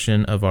that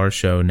portion of our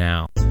show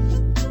now.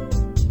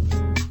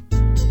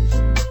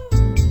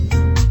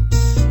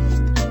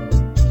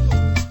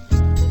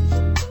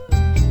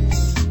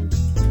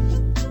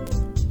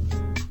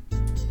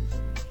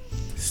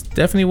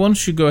 Stephanie, why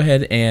don't you go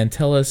ahead and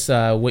tell us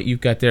what you've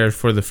got there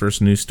for the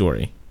first news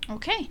story?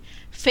 Okay.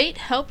 Fate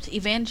helped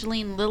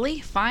Evangeline Lilly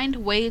find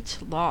way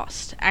to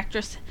Lost.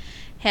 Actress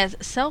has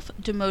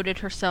self-demoted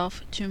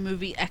herself to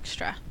movie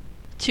extra.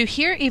 To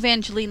hear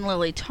Evangeline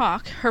Lilly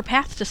talk, her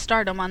path to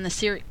stardom on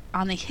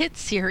the hit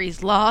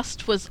series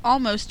Lost was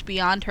almost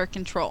beyond her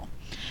control.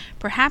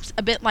 Perhaps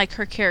a bit like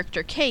her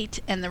character Kate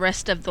and the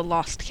rest of the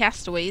Lost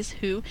castaways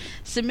who,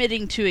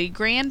 submitting to a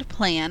grand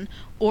plan,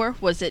 or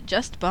was it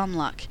just bum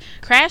luck,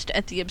 crashed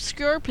at the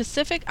obscure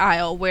Pacific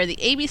Isle where the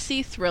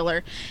ABC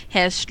thriller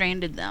has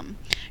stranded them.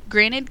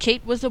 Granted,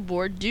 Kate was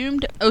aboard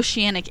doomed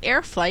Oceanic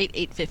Air Flight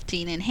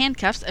 815 in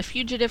handcuffs, a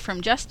fugitive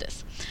from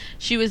justice.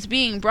 She was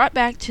being brought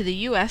back to the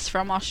U.S.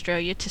 from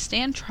Australia to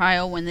stand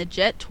trial when the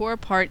jet tore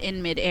apart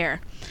in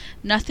midair.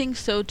 Nothing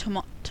so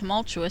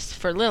tumultuous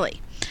for Lilly.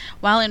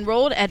 While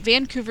enrolled at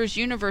Vancouver's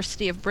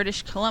University of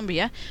British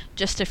Columbia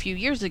just a few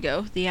years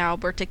ago, the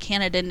Alberta,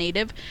 Canada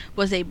native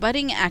was a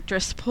budding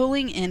actress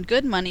pulling in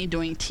good money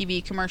doing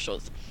TV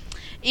commercials.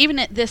 Even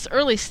at this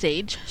early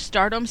stage,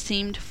 stardom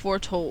seemed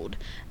foretold,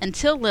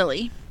 until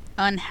Lilly,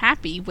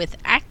 unhappy with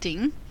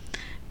acting,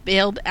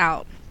 bailed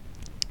out.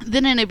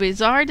 Then in a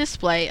bizarre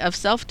display of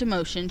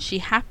self-demotion, she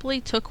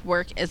happily took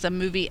work as a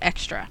movie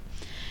extra.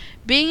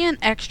 Being an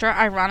extra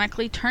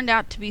ironically turned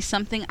out to be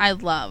something I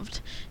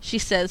loved, she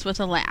says with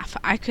a laugh.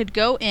 I could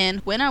go in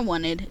when I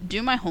wanted,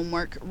 do my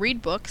homework,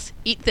 read books,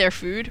 eat their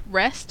food,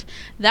 rest.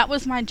 That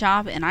was my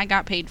job and I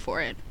got paid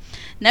for it.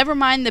 Never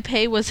mind the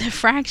pay was a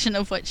fraction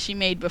of what she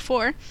made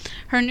before.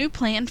 Her new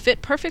plan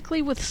fit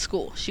perfectly with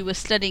school. She was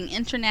studying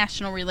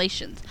international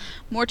relations.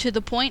 More to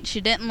the point,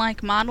 she didn't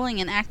like modeling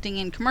and acting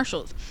in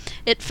commercials.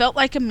 It felt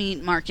like a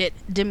meat market,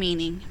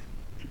 demeaning.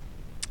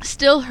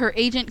 Still, her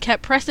agent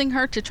kept pressing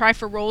her to try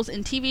for roles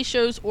in TV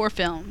shows or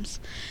films.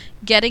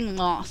 Getting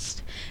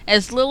lost.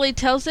 As Lilly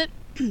tells it,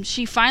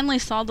 she finally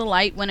saw the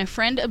light when a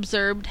friend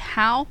observed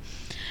how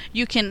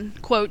you can,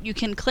 quote, you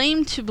can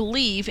claim to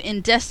believe in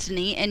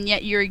destiny and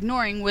yet you're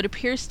ignoring what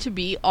appears to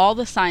be all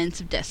the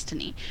signs of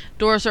destiny.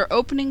 Doors are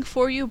opening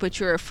for you, but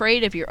you're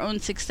afraid of your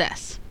own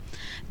success.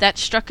 That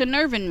struck a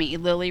nerve in me,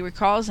 Lilly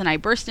recalls, and I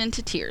burst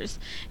into tears.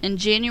 In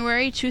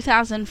January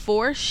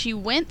 2004, she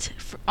went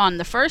on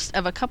the first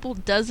of a couple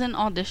dozen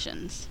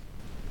auditions.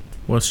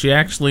 Well, she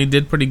actually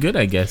did pretty good,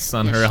 I guess,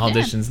 on her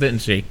auditions, didn't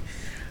she?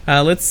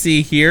 Let's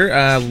see here.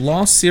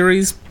 Lost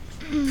series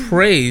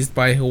praised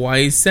by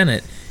Hawaii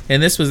Senate.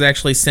 And this was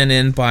actually sent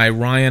in by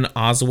Ryan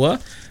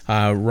Ozawa.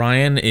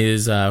 Ryan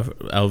is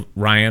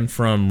Ryan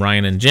from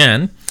Ryan and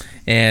Jen.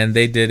 And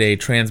they did a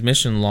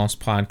Transmission Lost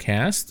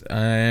podcast.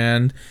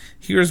 And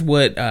here's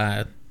what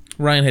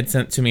Ryan had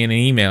sent to me in an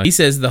email. He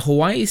says, the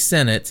Hawaii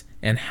Senate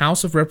and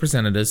House of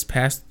Representatives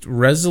passed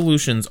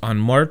resolutions on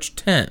March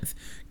 10th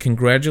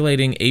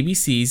congratulating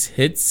ABC's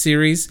hit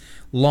series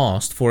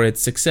Lost for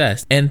its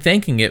success and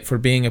thanking it for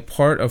being a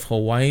part of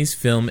Hawaii's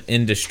film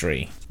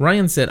industry.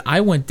 Ryan said,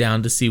 I went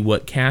down to see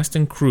what cast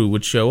and crew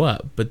would show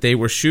up, but they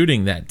were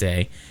shooting that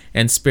day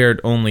and spared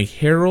only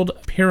Harold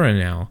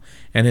Perrineau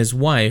and his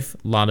wife,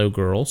 Lotto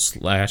Girl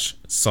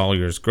 /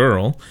 Sawyer's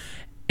Girl,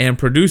 and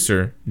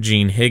producer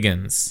Gene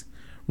Higgins.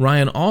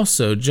 Ryan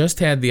also just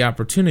had the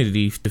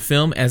opportunity to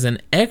film as an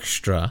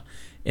extra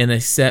in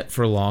a set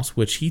for Lost,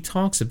 which he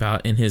talks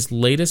about in his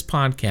latest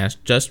podcast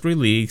just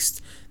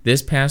released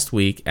this past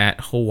week at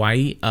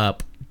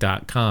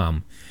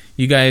hawaiiup.com.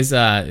 You guys,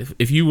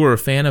 if you were a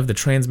fan of the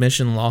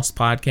Transmission Lost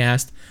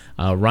podcast,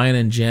 Ryan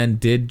and Jen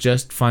did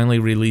just finally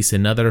release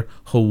another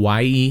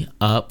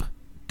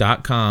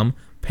hawaiiup.com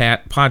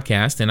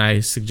podcast, and I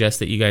suggest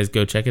that you guys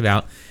go check it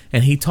out.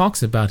 And he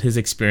talks about his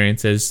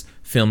experience as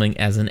filming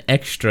as an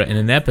extra in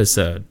an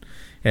episode.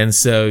 And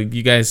so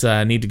you guys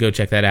need to go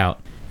check that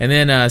out. And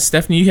then,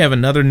 Stephanie, you have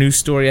another news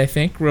story, I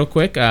think, real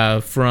quick,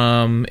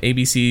 from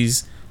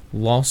ABC's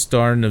Lost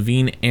star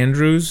Naveen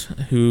Andrews,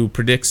 who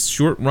predicts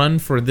short run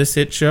for this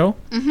hit show.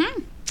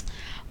 Mm-hmm.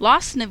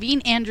 Lost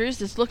Naveen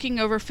Andrews is looking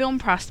over film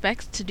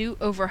prospects to do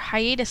over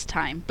hiatus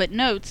time, but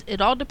notes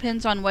it all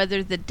depends on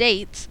whether the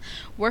dates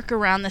work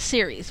around the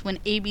series. When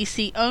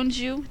ABC owns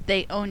you,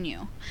 they own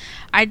you.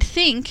 I'd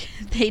think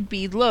they'd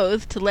be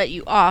loath to let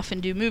you off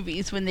and do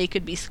movies when they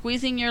could be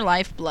squeezing your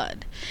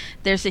lifeblood.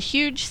 There's a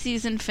huge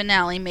season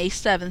finale May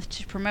 7th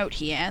to promote,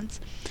 he adds.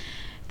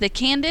 The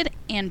candid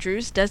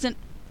Andrews doesn't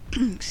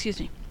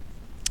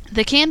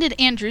The candid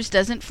Andrews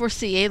doesn't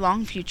foresee a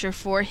long future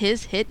for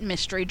his hit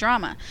mystery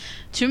drama.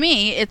 To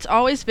me, it's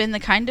always been the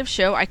kind of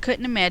show I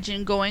couldn't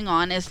imagine going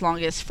on as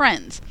long as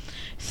Friends.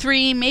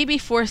 3, maybe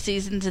 4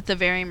 seasons at the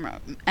very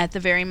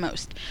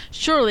most.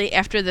 Surely,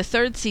 after the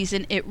 3rd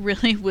season, it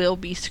really will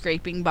be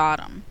scraping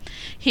bottom.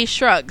 He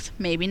shrugs,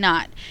 maybe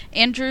not.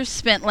 Andrews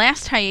spent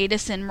last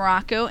hiatus in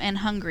Morocco and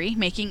Hungary,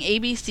 making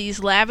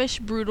ABC's lavish,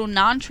 brutal,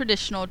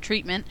 non-traditional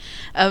treatment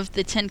of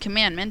the Ten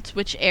Commandments,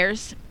 which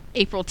airs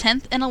April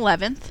 10th and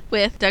 11th,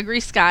 with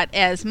Dougray Scott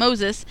as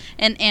Moses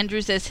and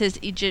Andrews as his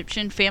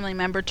Egyptian family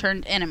member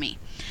turned enemy.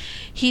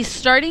 He's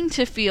starting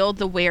to feel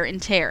the wear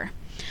and tear.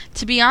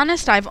 To be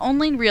honest, I've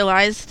only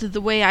realized the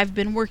way I've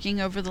been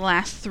working over the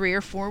last 3 or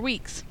 4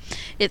 weeks.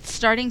 It's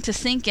starting to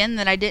sink in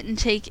that I didn't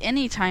take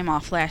any time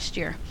off last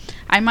year.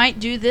 I might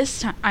do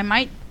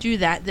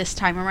that this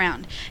time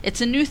around.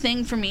 It's a new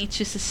thing for me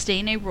to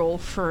sustain a role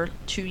for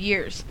 2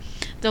 years.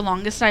 The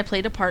longest I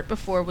played a part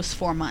before was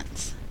 4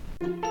 months.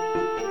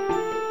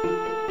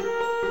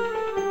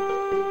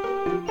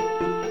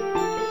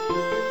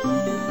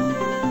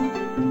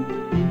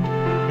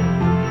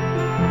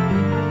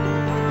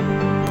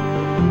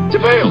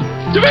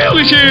 DeVale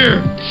is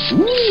here!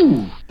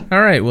 Woo!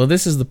 All right, well,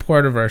 this is the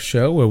part of our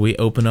show where we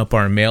open up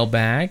our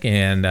mailbag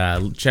and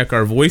check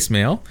our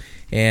voicemail.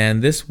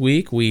 And this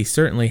week, we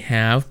certainly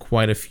have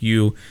quite a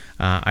few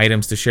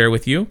items to share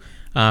with you.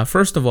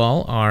 First of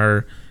all,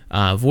 our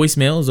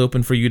voicemail is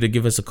open for you to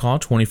give us a call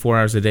 24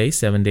 hours a day,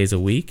 7 days a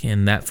week.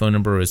 And that phone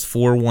number is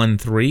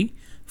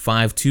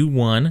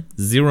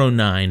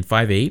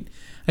 413-521-0958.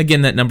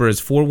 Again, that number is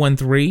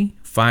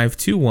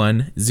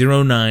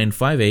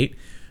 413-521-0958.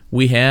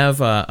 We have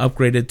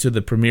upgraded to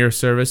the Premier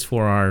service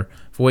for our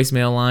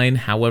voicemail line.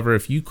 However,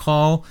 if you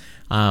call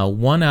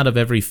 1 out of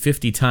every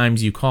 50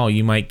 times you call,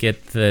 you might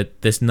get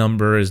that this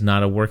number is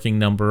not a working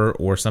number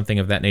or something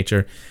of that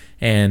nature.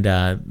 And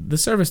the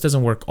service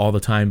doesn't work all the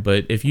time,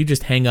 but if you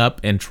just hang up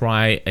and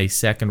try a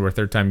second or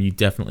third time, you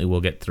definitely will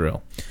get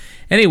through.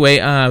 Anyway,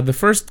 the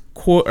first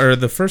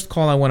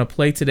call I want to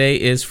play today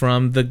is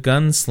from the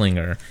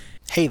Gunslinger.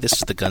 Hey, this is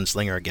the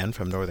Gunslinger again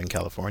from Northern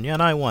California,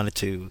 and I wanted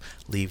to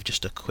leave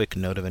just a quick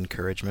note of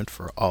encouragement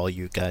for all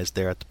you guys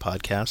there at the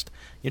podcast.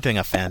 You're doing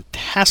a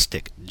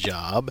fantastic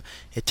job.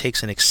 It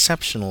takes an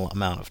exceptional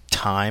amount of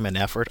time and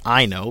effort,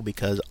 I know,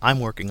 because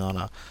I'm working on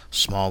a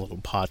small little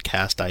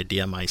podcast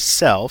idea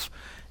myself,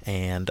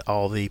 and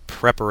all the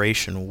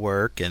preparation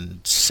work and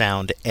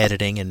sound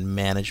editing and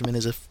management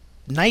is a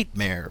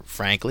nightmare,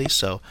 frankly,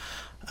 so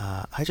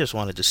I just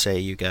wanted to say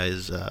you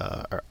guys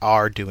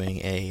are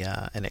doing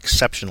an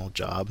exceptional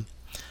job.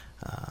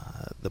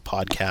 The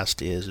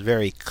podcast is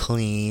very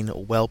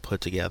clean, well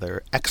put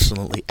together,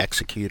 excellently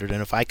executed,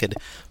 and if I could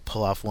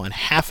pull off one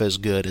half as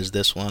good as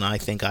this one, I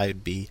think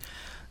I'd be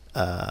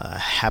a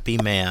happy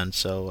man.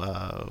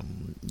 So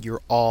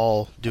you're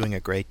all doing a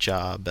great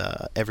job.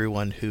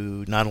 Everyone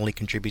who not only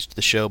contributes to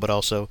the show but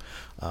also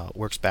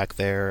works back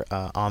there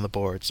on the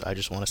boards, I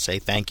just want to say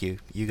thank you.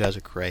 You guys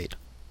are great.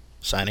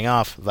 Signing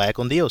off. Vaya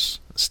con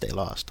Dios. Stay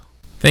lost.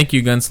 Thank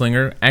you,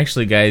 Gunslinger.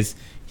 Actually, guys,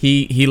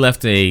 he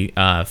left a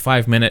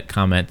 5-minute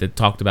comment that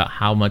talked about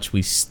how much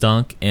we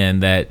stunk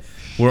and that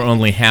we're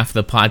only half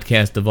the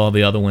podcast of all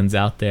the other ones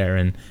out there,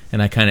 and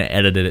I kind of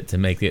edited it to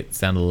make it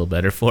sound a little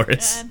better for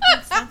us. Good.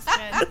 That's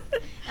good.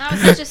 That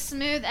was such a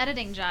smooth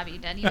editing job you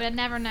did. You would have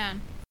never known.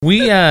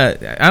 We,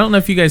 I don't know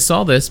if you guys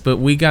saw this, but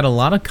we got a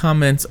lot of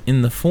comments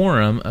in the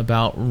forum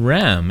about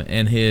Rem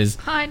and his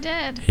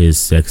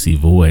sexy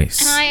voice.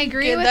 And I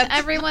agree with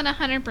everyone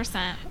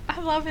 100%.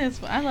 I love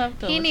his. I love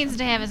Phyllis. He needs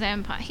to have his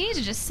own podcast. He needs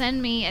to just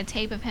send me a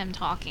tape of him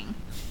talking.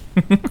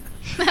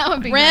 That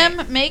would be Rem,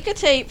 great. make a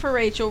tape for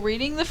Rachel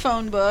reading the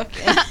phone book.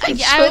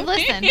 Yeah, I would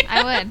listen.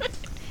 I would.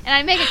 And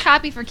I'd make a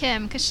copy for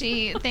Kim because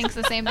she thinks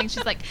the same thing.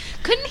 She's like,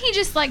 couldn't he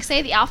just like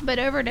say the alphabet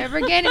over and over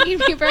again? And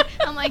you'd be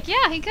I'm like,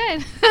 yeah, he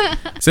could.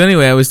 So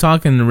anyway, I was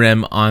talking to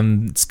Rem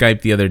on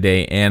Skype the other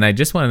day, and I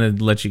just wanted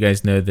to let you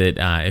guys know that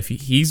if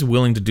he's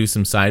willing to do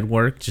some side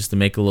work just to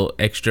make a little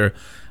extra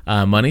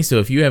money. So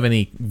if you have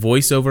any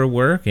voiceover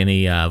work,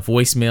 any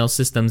voicemail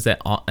systems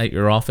at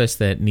your office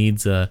that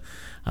needs a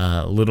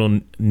little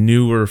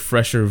newer,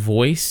 fresher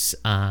voice,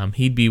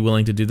 he'd be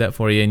willing to do that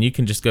for you. And you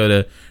can just go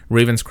to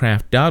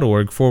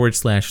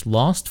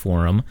ravenscraft.org/lost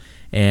forum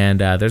And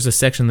there's a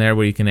section there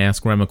where you can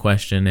ask Rem a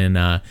question,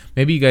 and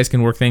maybe you guys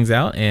can work things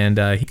out, and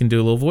he can do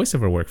a little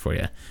voiceover work for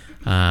you.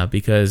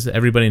 Because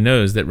everybody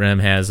knows that Rem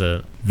has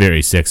a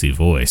very sexy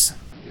voice.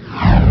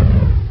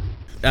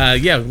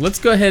 Let's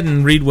go ahead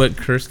and read what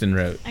Kirsten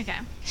wrote. Okay.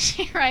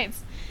 She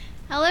writes,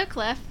 "Hello,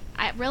 Cliff.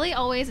 I really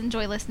always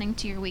enjoy listening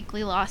to your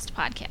weekly Lost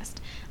podcast.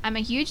 I'm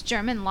a huge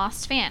German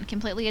Lost fan,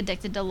 completely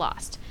addicted to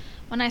Lost.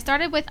 When I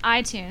started with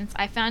iTunes,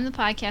 I found the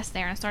podcast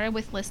there and started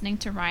with listening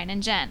to Ryan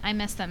and Jen. I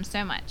miss them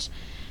so much.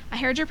 I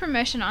heard your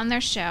promotion on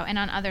their show and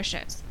on other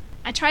shows.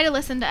 I try to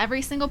listen to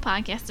every single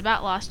podcast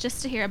about Lost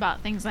just to hear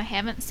about things I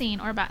haven't seen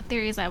or about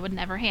theories I would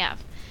never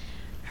have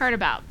heard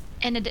about.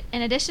 In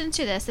addition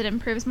to this, it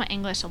improves my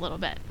English a little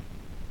bit.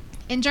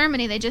 In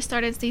Germany, they just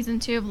started Season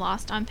 2 of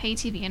Lost on pay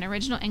TV in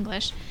original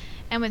English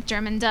and with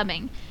German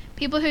dubbing.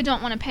 People who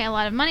don't want to pay a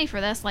lot of money for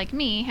this, like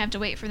me, have to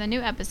wait for the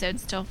new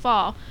episodes till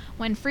fall,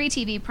 when Free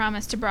TV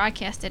promised to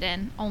broadcast it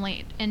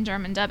only in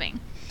German dubbing.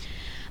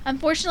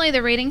 Unfortunately,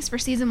 the ratings for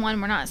Season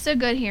 1 were not so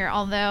good here,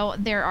 although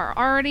there are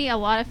already a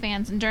lot of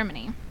fans in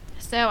Germany.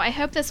 So I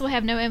hope this will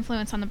have no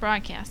influence on the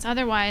broadcast,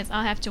 otherwise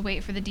I'll have to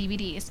wait for the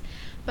DVDs.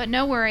 But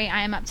no worry,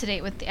 I am up to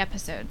date with the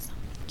episodes.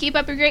 Keep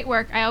up your great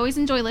work. I always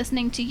enjoy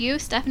listening to you,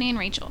 Stephanie, and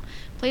Rachel.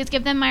 Please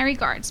give them my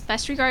regards.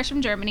 Best regards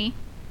from Germany,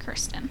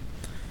 Kirsten."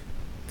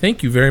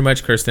 Thank you very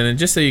much, Kirsten. And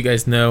just so you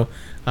guys know,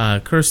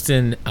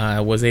 Kirsten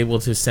was able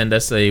to send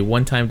us a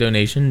one-time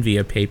donation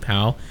via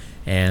PayPal,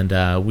 and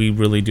we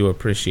really do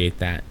appreciate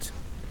that.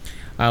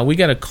 We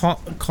got a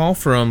call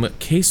from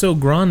Queso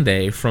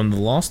Grande from the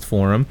Lost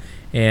Forum,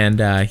 and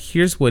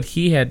here's what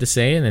he had to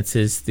say, and it's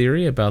his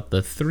theory about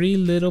the 3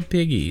 little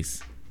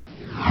piggies.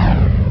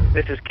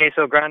 This is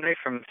Queso Grande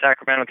from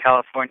Sacramento,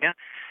 California,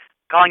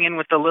 calling in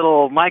with a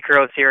little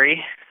micro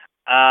theory.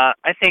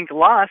 I think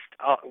Lost,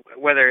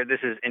 whether this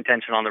is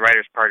intentional on the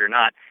writer's part or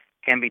not,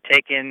 can be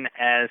taken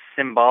as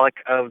symbolic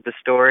of the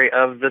story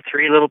of the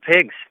 3 little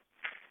pigs.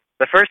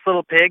 The first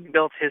little pig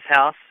built his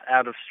house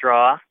out of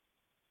straw,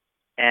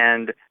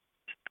 and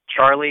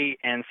Charlie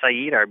and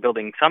Saeed are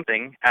building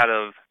something out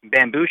of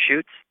bamboo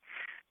shoots.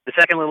 The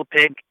second little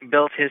pig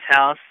built his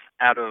house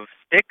out of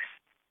sticks,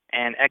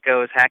 and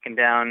Echo is hacking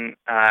down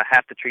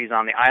half the trees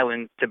on the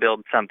island to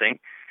build something.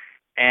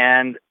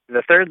 And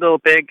the third little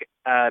pig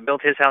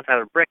built his house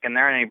out of brick, and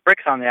there aren't any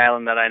bricks on the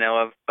island that I know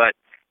of, but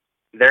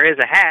there is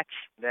a hatch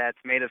that's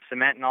made of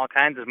cement and all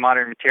kinds of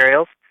modern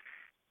materials.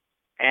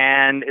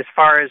 And as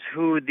far as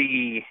who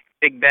the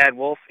big bad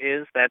wolf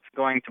is that's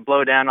going to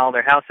blow down all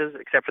their houses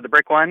except for the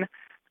brick one,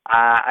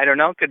 I don't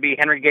know. Could be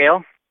Henry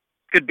Gale,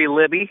 could be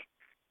Libby,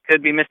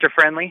 could be Mr.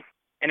 Friendly.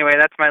 Anyway,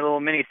 that's my little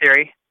mini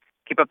theory.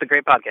 Keep up the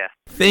great podcast.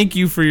 Thank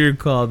you for your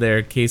call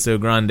there, Queso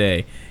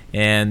Grande.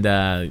 And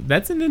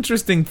that's an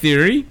interesting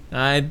theory.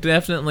 I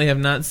definitely have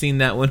not seen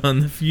that one on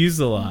the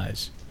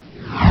fuselage.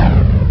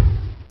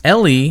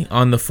 Ellie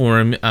on the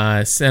forum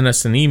sent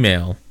us an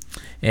email,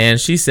 and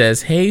she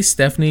says, "Hey,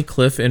 Stephanie,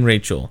 Cliff, and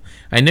Rachel.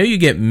 I know you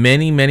get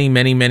many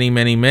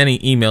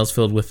emails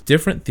filled with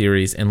different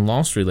theories and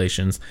Lost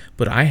relations,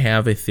 but I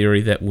have a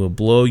theory that will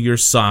blow your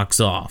socks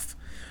off.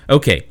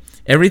 Okay,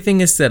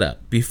 everything is set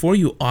up. Before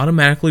you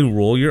automatically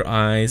roll your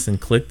eyes and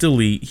click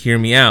delete, hear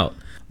me out.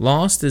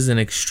 Lost is an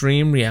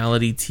extreme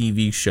reality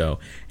TV show,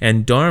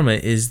 and Dharma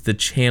is the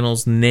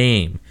channel's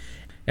name.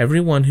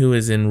 Everyone who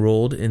is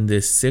enrolled in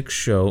this sick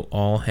show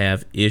all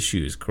have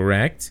issues,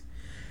 correct?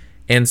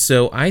 And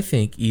so I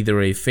think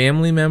either a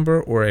family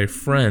member or a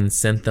friend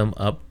sent them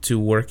up to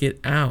work it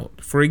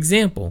out. For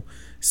example,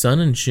 Sun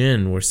and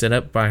Jin were set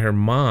up by her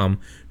mom,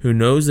 who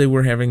knows they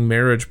were having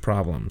marriage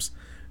problems.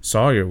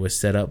 Sawyer was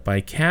set up by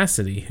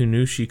Cassidy, who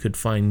knew she could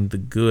find the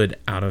good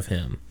out of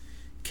him.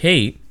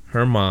 Kate,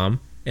 her mom,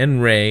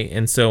 and Ray,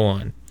 and so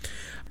on.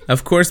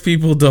 Of course,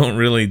 people don't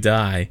really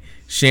die.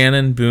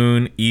 Shannon,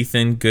 Boone,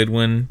 Ethan,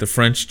 Goodwin, the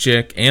French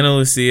chick, Anna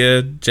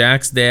Lucia,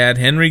 Jack's dad,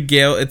 Henry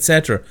Gale,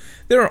 etc.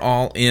 They're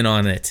all in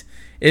on it.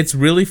 It's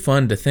really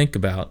fun to think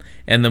about,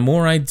 and the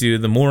more I do,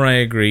 the more I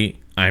agree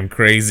I'm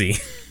crazy.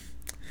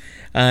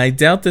 I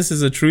doubt this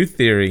is a true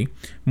theory,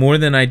 more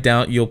than I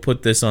doubt you'll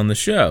put this on the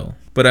show.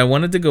 But I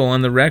wanted to go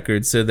on the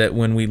record so that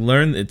when we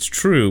learn it's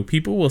true,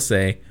 people will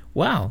say,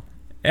 wow,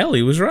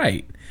 Ellie was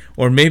right.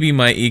 Or maybe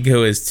my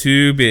ego is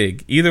too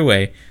big. Either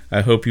way,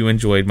 I hope you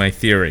enjoyed my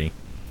theory.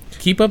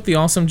 Keep up the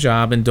awesome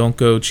job and don't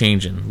go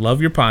changing.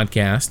 Love your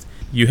podcast.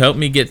 You helped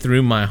me get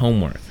through my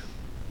homework.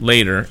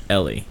 Later,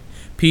 Ellie.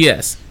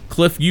 P.S.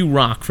 Cliff, you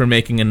rock for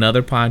making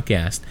another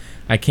podcast.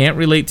 I can't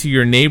relate to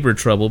your neighbor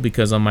trouble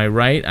because on my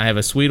right, I have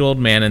a sweet old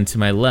man, and to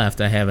my left,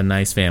 I have a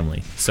nice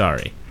family.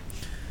 Sorry.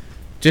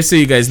 Just so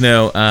you guys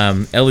know,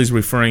 Ellie's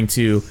referring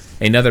to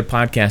another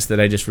podcast that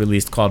I just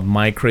released called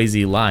My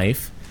Crazy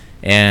Life.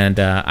 And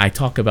I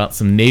talk about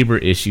some neighbor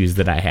issues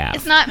that I have.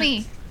 It's not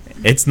me.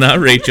 It's not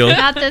Rachel.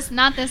 Not this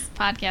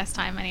podcast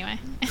time, anyway.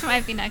 It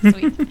might be next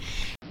week.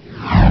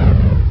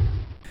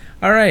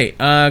 All right.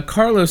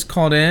 Carlos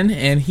called in,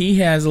 and he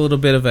has a little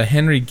bit of a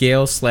Henry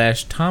Gale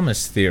 /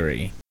 Thomas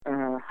theory.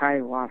 Hi,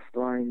 Lost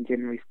Line,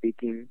 generally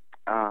speaking.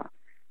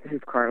 This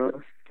is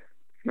Carlos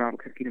from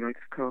Albuquerque, New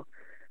Mexico.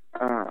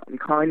 I'm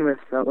calling with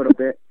a little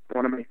bit,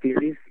 one of my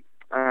theories.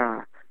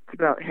 It's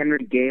about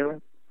Henry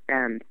Gale,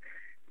 and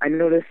I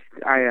noticed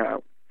I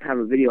have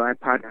a video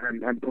iPod,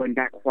 and I'm going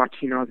back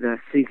watching all the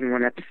season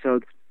 1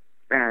 episodes,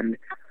 and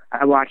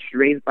I watched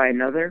Raised by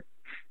Another,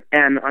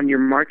 and on your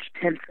March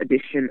 10th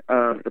edition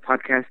of the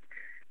podcast,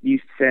 you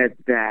said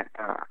that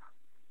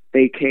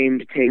they came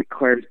to take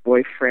Claire's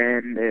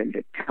boyfriend and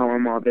to tell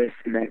him all this,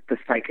 and that the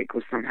psychic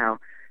was somehow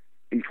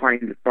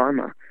entwined with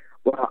Dharma.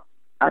 Well,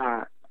 as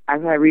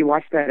I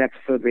rewatched that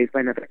episode, Raised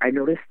by Another, I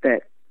noticed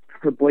that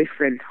her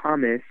boyfriend,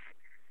 Thomas,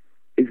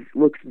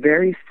 looks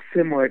very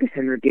similar to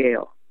Henry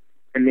Gale.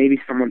 And maybe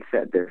someone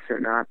said this or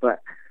not,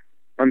 but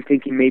I'm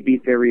thinking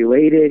maybe they're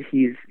related.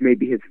 He's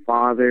maybe his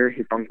father,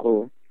 his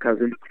uncle,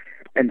 cousin.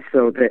 And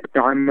so that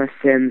Dharma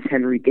sends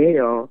Henry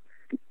Gale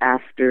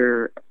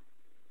after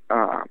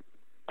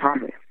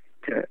Thomas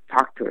to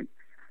talk to him.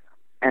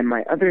 And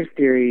my other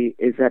theory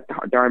is that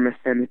Dharma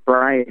sends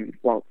Brian,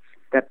 Walt's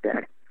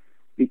stepdad,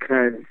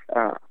 because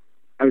I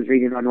was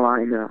reading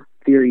online a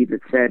theory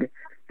that said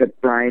that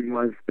Brian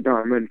was the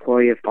Dharma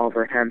employee of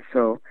Oliver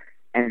Hanso,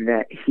 and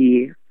that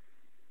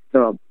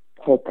the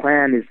whole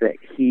plan is that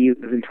he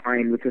was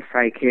entwined with the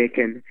psychic,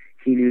 and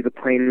he knew the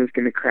plane was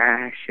going to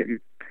crash, and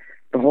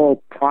the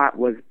whole plot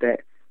was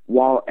that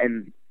Walt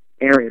and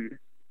Aaron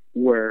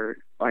were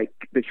like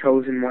the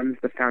chosen ones,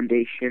 the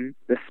foundation,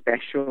 the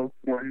special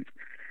ones,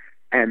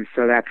 and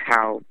so that's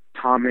how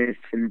Thomas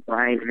and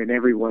Brian and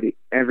everybody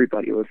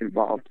was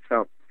involved.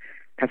 So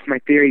that's my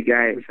theory,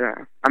 guys.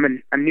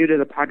 I'm new to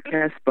the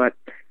podcast, but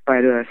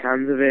by the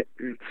sounds of it,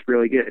 it's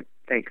really good.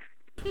 Thanks.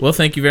 Well,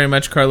 thank you very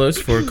much, Carlos,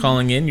 for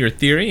calling in your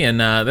theory, and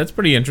that's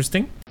pretty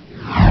interesting.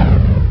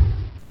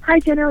 Hi,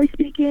 generally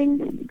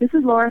speaking. This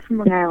is Laura from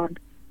Long Island.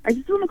 I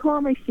just want to call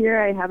my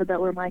fear I have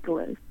about where Michael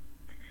is.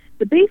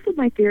 The base of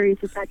my theory is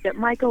the fact that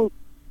Michael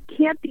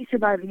can't be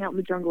surviving out in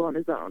the jungle on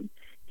his own.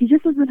 He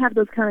just doesn't have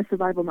those kind of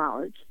survival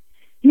knowledge.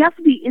 He has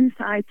to be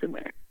inside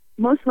somewhere.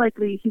 Most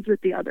likely, he's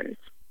with the others.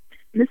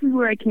 And this is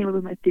where I came up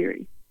with my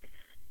theory.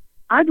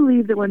 I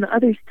believe that when the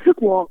others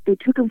took Walt, they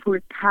took him for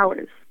his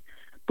powers.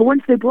 But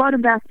once they brought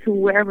him back to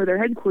wherever their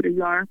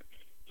headquarters are,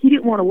 he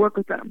didn't want to work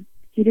with them.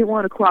 He didn't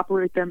want to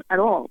cooperate with them at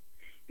all.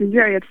 He was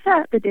very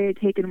upset that they had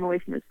taken him away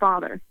from his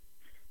father.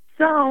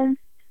 So,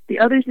 the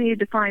others needed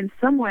to find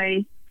some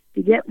way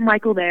to get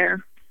Michael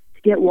there,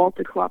 to get Walt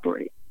to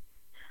cooperate.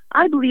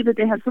 I believe that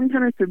they have some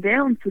kind of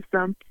surveillance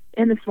system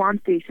in the Swan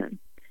Station,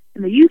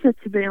 and they use that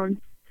surveillance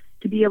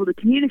to be able to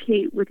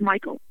communicate with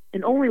Michael,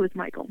 and only with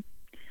Michael.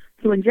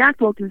 So when Jack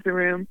walked into the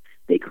room,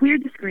 they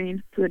cleared the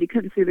screen so that he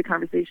couldn't see the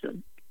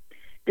conversation.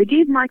 They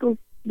gave Michael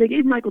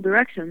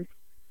directions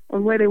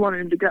on where they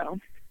wanted him to go,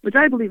 which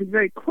I believe is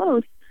very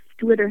close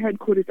to where their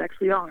headquarters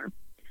actually are.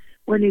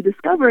 When they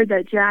discovered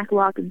that Jack,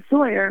 Locke, and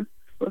Sawyer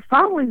were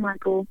following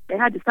Michael, they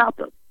had to stop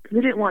them, because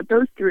they didn't want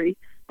those three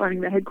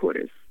finding their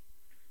headquarters.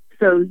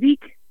 So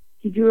Zeke,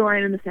 he drew a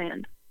line in the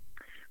sand.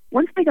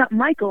 Once they got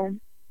Michael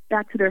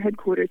back to their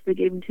headquarters, they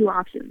gave him two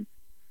options.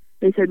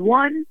 They said,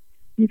 one,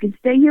 you can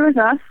stay here with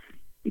us.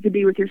 You can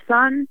be with your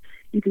son.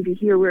 You can be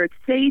here where it's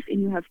safe,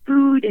 and you have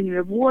food, and you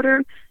have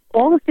water,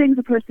 all the things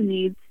a person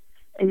needs,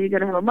 and you're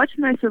going to have a much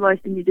nicer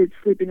life than you did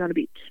sleeping on a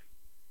beach.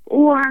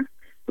 Or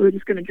we're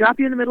just going to drop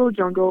you in the middle of the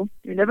jungle.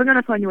 You're never going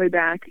to find your way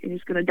back, and you're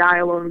just going to die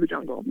alone in the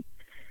jungle.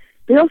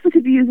 They also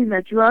could be using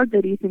that drug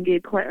that Ethan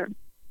gave Claire.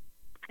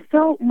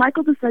 So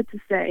Michael decides to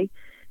stay,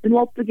 and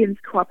Walt begins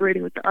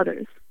cooperating with the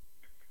others.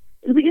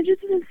 It'll be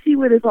interesting to see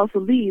where this also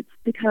leads,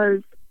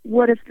 because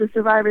what if the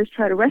survivors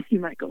try to rescue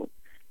Michael?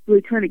 Will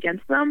he turn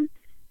against them?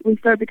 Will he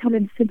start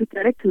becoming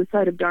sympathetic to the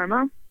side of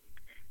Dharma?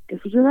 Guess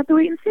we'll just have to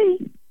wait and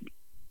see.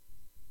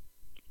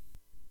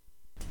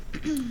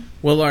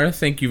 Well, Laura,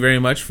 thank you very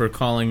much for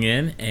calling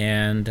in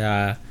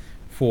and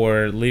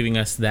for leaving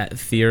us that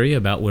theory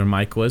about where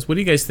Michael is. What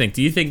do you guys think?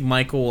 Do you think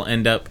Michael will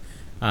end up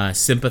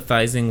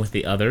sympathizing with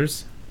the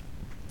others?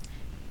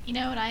 You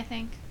know what I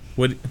think?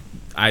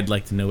 I'd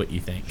like to know what you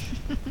think.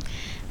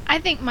 I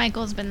think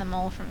Michael's been the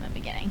mole from the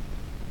beginning.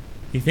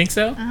 You think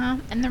so? Uh-huh.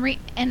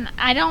 And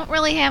I don't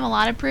really have a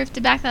lot of proof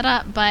to back that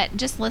up, but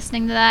just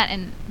listening to that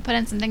and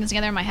putting some things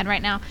together in my head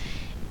right now,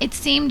 it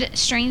seemed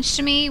strange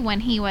to me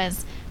when he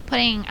was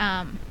putting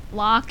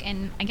Locke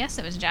and I guess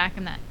it was Jack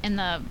in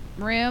the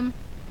room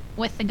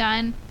with the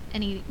gun.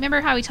 And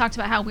remember how he talked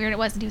about how weird it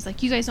was, and he was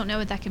like, you guys don't know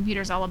what that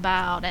computer's all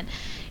about, and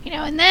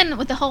and then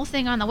with the whole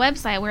thing on the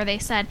website where they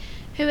said,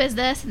 who is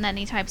this, and then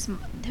he types,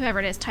 whoever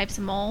it is types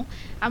a mole.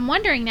 I'm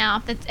wondering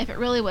now if it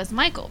really was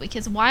Michael,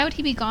 because why would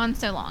he be gone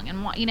so long, and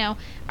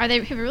have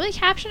they really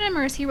captured him,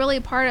 or is he really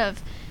a part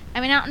of,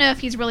 I don't know if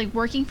he's really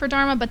working for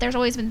Dharma, but there's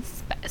always been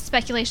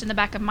speculation in the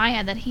back of my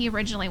head that he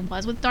originally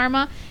was with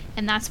Dharma,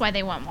 and that's why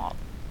they want Walt.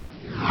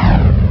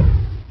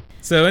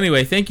 So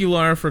anyway, thank you,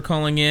 Laura, for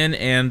calling in,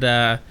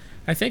 and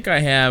I think I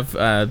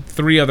have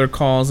 3 other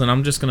calls, and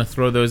I'm just going to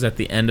throw those at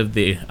the end of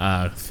the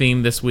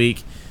theme this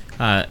week,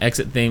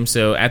 exit theme.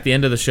 So at the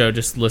end of the show,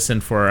 just listen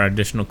for our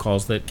additional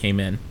calls that came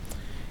in.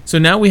 So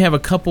now we have a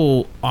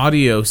couple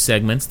audio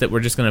segments that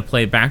we're just going to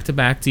play back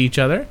to each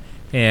other,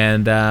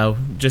 and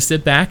just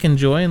sit back,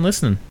 enjoy, and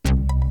listen.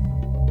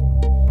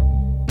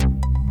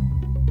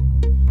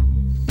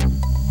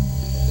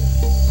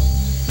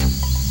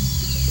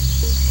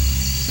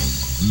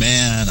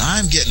 man,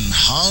 I'm getting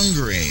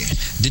hungry.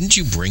 Didn't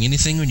you bring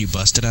anything when you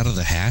busted out of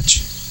the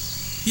hatch?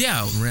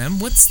 Yeah, Rem,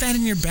 what's that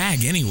in your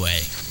bag anyway?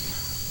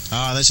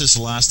 That's just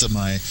the last of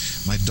my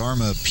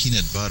Dharma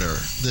peanut butter.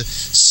 The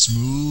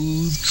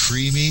smooth,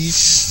 creamy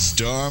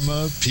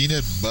Dharma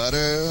peanut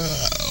butter.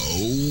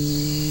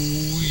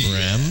 Oh, yeah.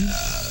 Rem?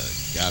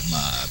 Got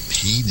my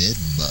peanut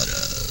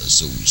butter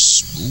so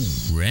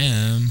smooth.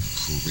 Rem.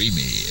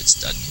 Creamy. It's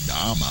the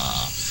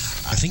Dharma.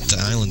 I think the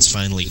island's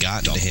finally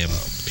gotten to him.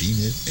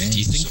 Peanut. Do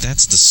you think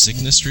that's the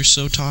sickness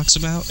Rousseau talks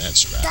about?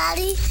 That's right.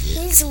 Daddy,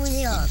 he's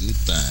real. Good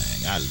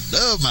thing. I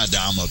love my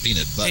Dharma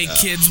peanut butter. Hey,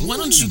 kids, why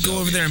don't you go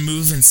over there and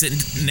move and sit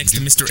next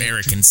to Mr.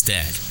 Eric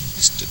instead?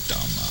 Mr.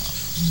 Dharma.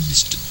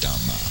 Mr.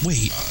 Dharma.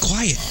 Wait,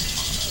 quiet.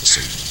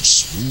 So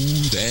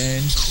smooth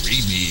and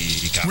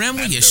creamy. Rem,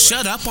 will you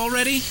shut up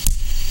already?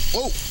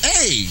 Oh,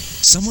 hey!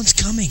 Someone's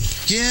coming.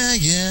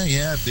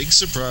 Yeah. Big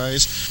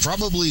surprise.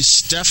 Probably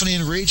Stephanie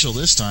and Rachel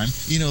this time.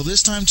 You know,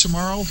 this time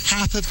tomorrow,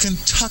 half of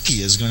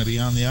Kentucky is going to be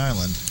on the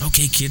island.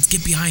 Okay, kids,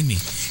 get behind me.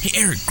 Hey,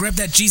 Eric, grab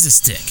that Jesus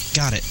stick.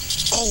 Got it.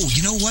 Oh,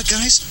 you know what,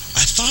 guys?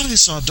 I thought I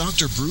saw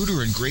Dr.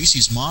 Bruder and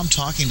Gracie's mom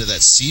talking to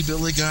that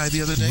Seabilly guy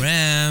the other day.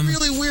 Rem.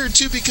 Really weird,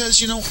 too,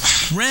 because, you know...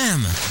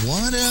 Rem.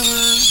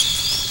 Whatever.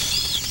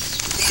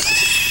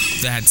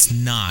 That's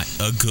not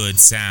a good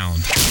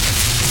sound.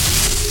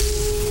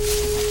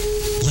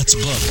 Let's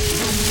book.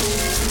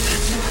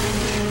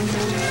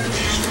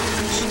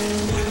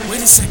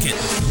 Wait a second.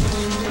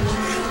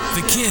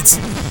 The kids.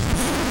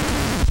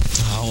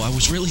 Oh, I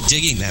was really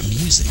digging that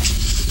music.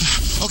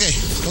 Okay,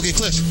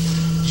 Cliff.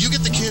 You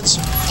get the kids.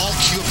 I'll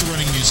cue up the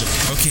running music.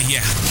 Okay,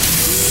 yeah.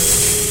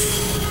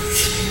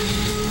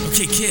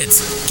 Okay,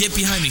 kids, get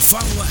behind me.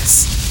 Follow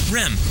us.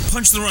 Rem,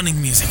 punch the running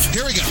music.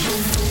 Here we go.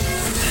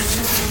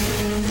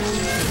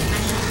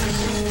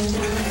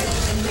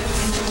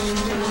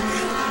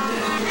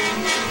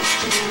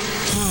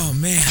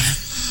 Man,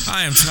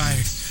 I am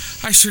tired.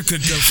 I sure could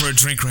go for a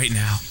drink right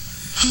now.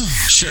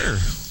 Sure.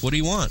 What do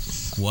you want?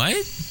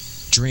 What?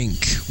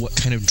 Drink. What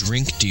kind of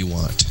drink do you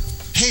want?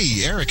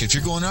 Hey, Eric, if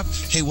you're going up,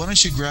 hey, why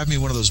don't you grab me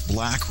one of those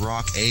Black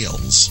Rock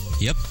ales?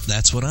 Yep,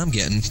 that's what I'm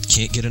getting.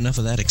 Can't get enough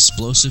of that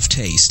explosive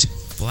taste.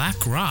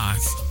 Black Rock?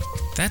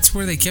 That's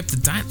where they kept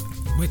the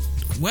Wait,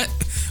 what?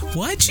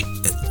 What?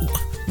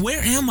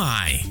 Where am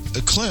I?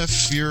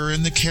 Cliff, you're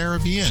in the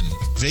Caribbean.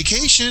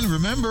 Vacation,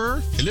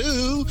 remember?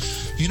 Hello?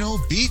 You know,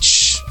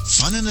 beach,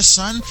 fun in the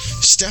sun.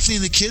 Stephanie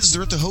and the kids,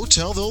 they're at the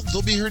hotel.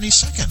 They'll be here any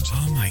second.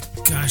 Oh my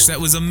gosh, that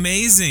was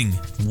amazing.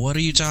 What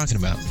are you talking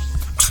about?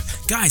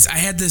 Guys, I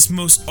had this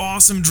most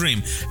awesome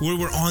dream where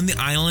we're on the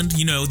island,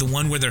 you know, the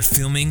one where they're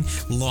filming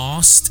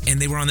Lost, and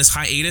they were on this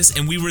hiatus,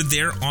 and we were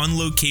there on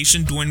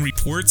location doing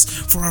reports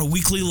for our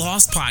weekly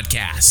Lost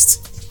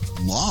podcast.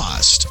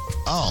 Lost?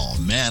 Oh,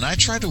 man, I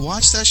tried to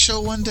watch that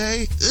show one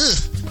day. Ugh,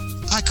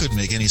 I couldn't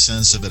make any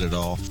sense of it at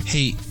all.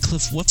 Hey,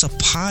 Cliff, what's a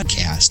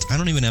podcast? I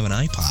don't even have an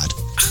iPod.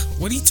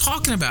 What are you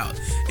talking about?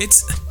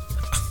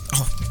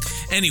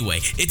 Anyway,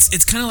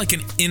 it's kind of like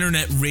an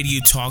internet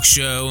radio talk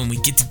show, and we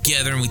get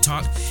together and we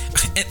talk.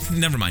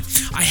 Never mind.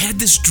 I had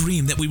this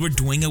dream that we were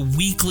doing a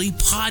weekly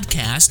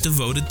podcast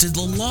devoted to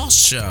the Lost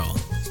show.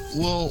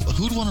 Well,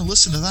 who'd want to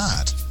listen to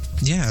that?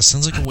 Yeah,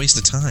 sounds like a waste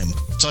of time.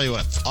 Tell you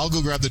what, I'll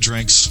go grab the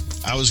drinks.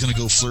 I was going to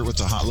go flirt with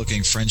the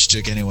hot-looking French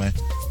chick anyway.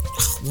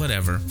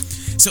 Whatever.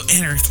 So,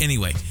 Eric,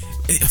 anyway,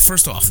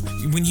 first off,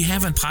 when you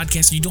have a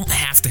podcast, you don't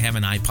have to have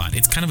an iPod.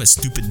 It's kind of a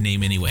stupid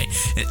name anyway.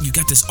 You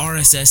got this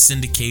RSS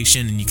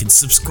syndication, and you can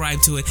subscribe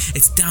to it.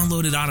 It's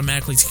downloaded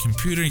automatically to your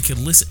computer, and you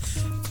can listen.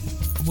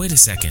 Wait a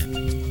second.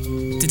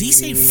 Did he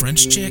say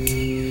French chick?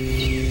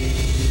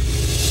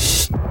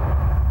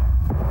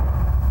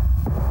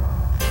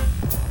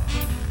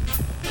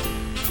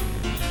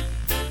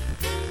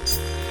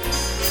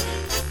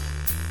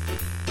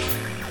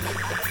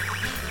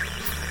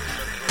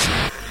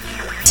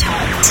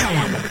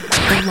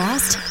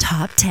 Lost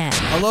Top 10.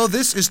 Hello,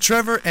 this is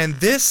Trevor, and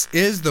this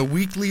is the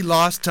weekly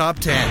Lost Top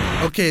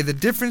 10. Okay, the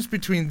difference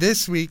between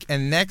this week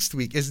and next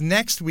week is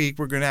next week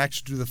we're going to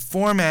actually do the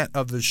format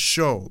of the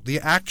show, the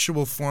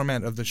actual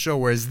format of the show,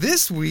 whereas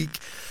this week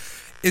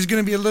is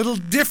going to be a little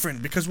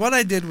different because what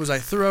I did was I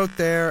threw out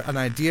there an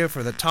idea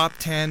for the top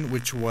 10,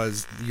 which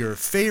was your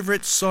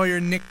favorite Sawyer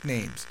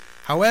nicknames.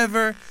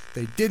 However,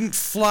 they didn't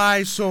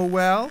fly so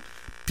well.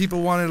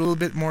 People wanted a little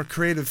bit more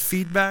creative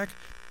feedback.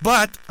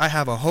 But I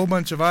have a whole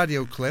bunch of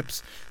audio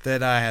clips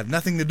that I have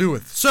nothing to do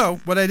with. So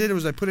what I did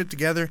was I put it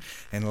together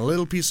in a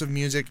little piece of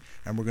music,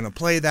 and we're going to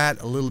play that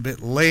a little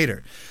bit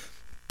later.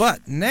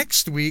 But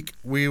next week,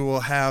 we will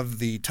have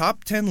the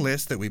top 10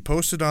 list that we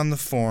posted on the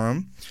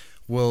forum.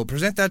 We'll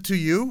present that to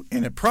you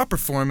in a proper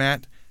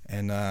format,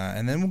 and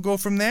then we'll go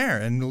from there,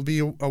 and it'll be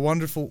a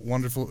wonderful,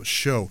 wonderful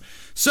show.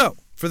 So,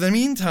 for the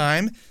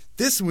meantime,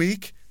 this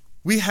week,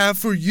 we have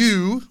for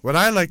you what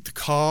I like to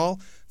call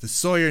the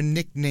Sawyer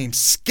nickname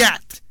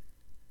Scat.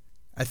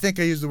 I think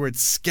I used the word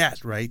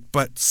scat right,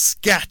 but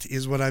Scat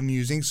is what I'm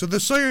using. So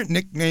the Sawyer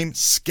nickname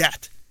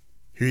Scat.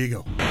 Here you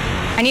go.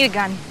 I need a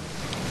gun,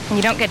 and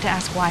you don't get to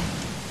ask why.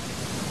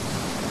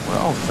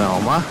 Well,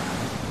 Thelma,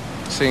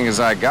 Seeing as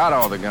I got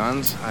all the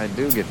guns, I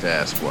do get to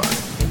ask why.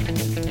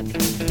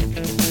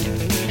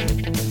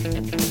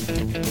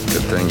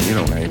 Good thing you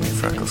don't hate me,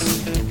 Freckles.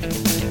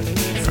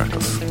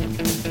 Freckles.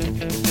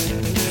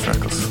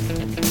 Freckles.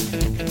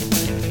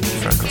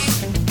 Freckles.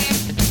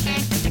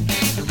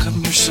 How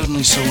come you're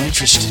suddenly so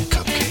interested,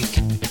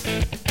 Cupcake?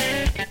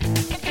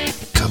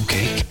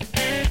 Cupcake?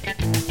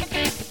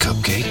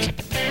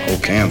 Cupcake? Whole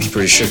camp's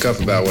pretty shook up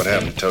about what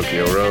happened to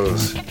Tokyo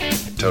Rose.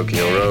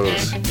 Tokyo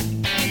Rose.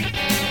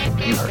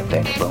 You heard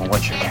that, but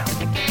what's your count?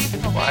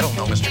 Oh, I don't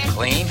know, Mr.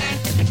 Clean.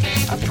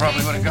 I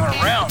probably would have gone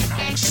around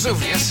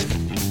Vesuvius.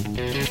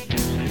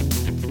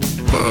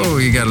 Whoa,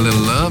 you got a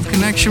little love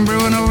connection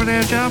brewing over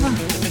there, Jabba?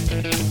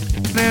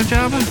 There,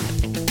 Jabba?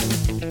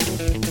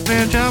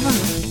 There, Jabba?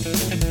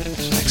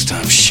 So next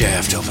time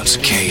Shaft opens a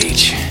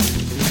cage,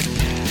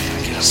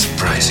 I get a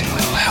surprising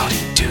little howdy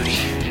doody.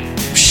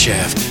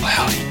 Shaft,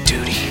 howdy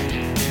doody.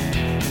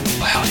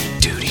 Howdy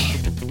doody.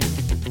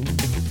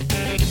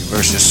 You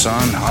versus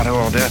Son, auto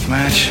or death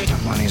match? The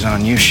money's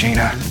on you,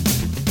 Sheena.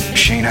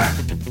 Sheena.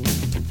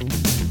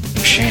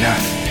 Sheena.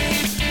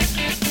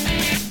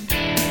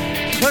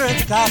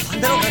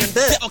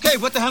 Okay,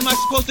 what the hell am I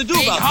supposed to do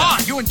about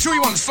that? You and Chewie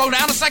want to slow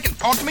down a second?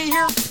 Talk to me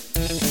here?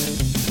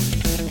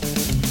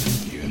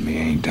 You and me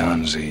ain't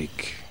done,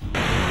 Zeke.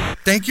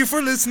 Thank you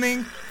for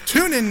listening.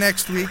 Tune in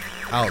next week.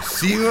 I'll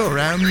see you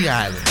around the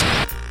island.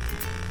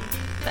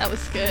 That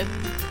was good.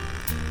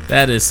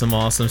 That is some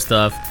awesome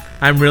stuff.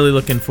 I'm really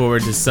looking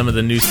forward to some of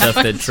the new stuff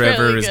that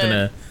Trevor really is good.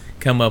 going to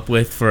come up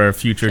with for our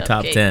future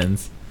top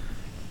Cupcake.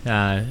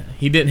 10s.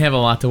 He didn't have a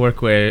lot to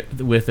work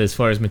with as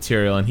far as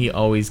material, and he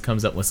always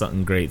comes up with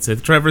something great. So,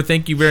 Trevor,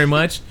 thank you very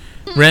much.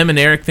 Rem and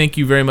Eric, thank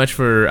you very much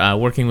for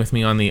working with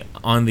me on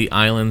the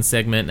island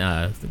segment.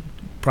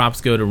 Props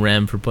go to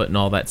Rem for putting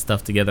all that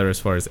stuff together as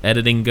far as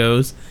editing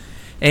goes.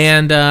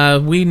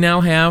 And we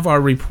now have our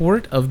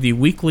report of the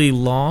weekly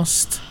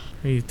Lost.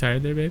 Are you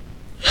tired there, babe?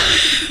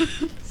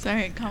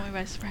 Sorry, it caught me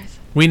by surprise.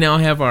 We now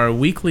have our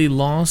weekly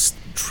Lost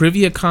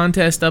trivia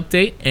contest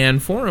update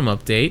and forum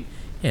update,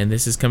 and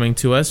this is coming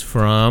to us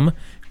from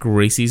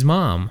Gracie's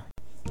mom.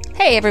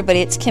 Hey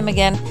everybody, it's Kim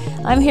again.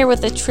 I'm here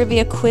with the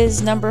trivia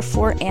quiz number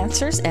 4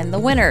 answers and the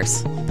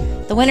winners.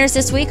 The winners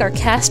this week are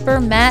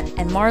Casper, Matt,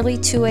 and Marley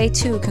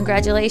 2A2.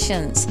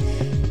 Congratulations.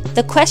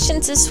 The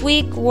questions this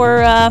week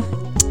were a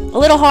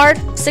little hard.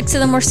 6 of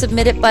them were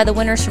submitted by the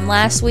winners from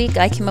last week.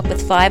 I came up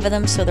with 5 of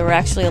them, so there were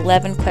actually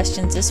 11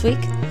 questions this week.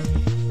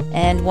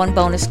 And 1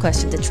 bonus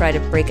question to try to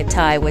break a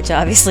tie, which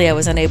obviously I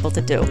was unable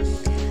to do.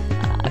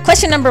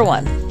 Question number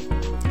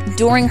 1.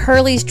 During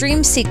Hurley's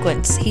dream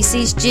sequence, he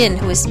sees Jin,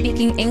 who is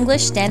speaking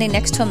English, standing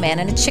next to a man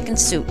in a chicken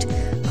suit.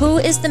 Who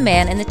is the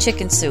man in the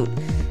chicken suit?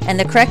 And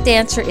the correct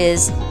answer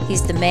is,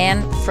 he's the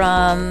man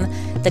from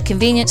the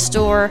convenience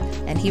store,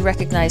 and he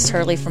recognized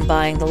Hurley from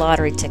buying the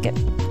lottery ticket.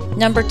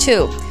 Number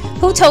 2.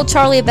 Who told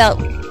Charlie about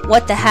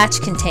what the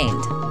hatch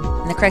contained?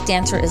 And the correct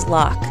answer is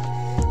Locke.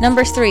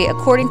 Number 3.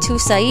 According to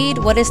Saeed,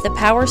 what is the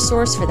power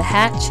source for the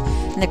hatch?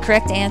 And the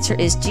correct answer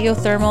is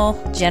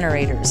geothermal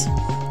generators.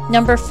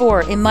 Number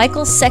 4. In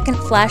Michael's second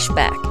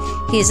flashback,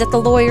 he is at the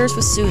lawyer's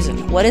with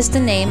Susan. What is the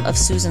name of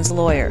Susan's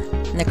lawyer?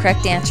 And the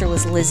correct answer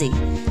was Lizzie.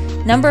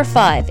 Number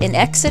 5. In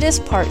Exodus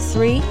Part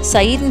 3,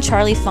 Saeed and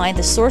Charlie find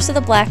the source of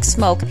the black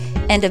smoke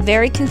and a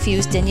very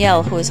confused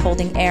Danielle who is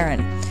holding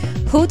Aaron.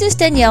 Who does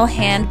Danielle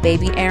hand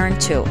baby Aaron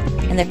to?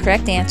 And the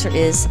correct answer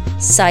is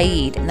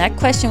Saeed. And that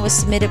question was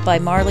submitted by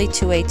Marley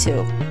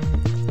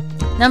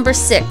 2A2. Number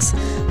 6.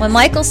 When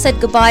Michael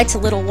said goodbye to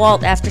little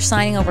Walt after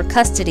signing over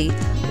custody,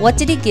 what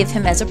did he give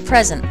him as a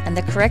present? And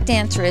the correct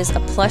answer is a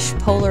plush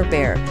polar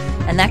bear.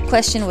 And that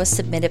question was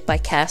submitted by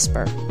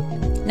Casper.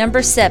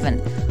 Number 7.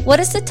 What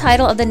is the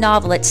title of the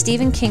novel that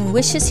Stephen King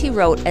wishes he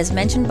wrote as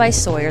mentioned by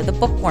Sawyer the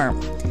bookworm?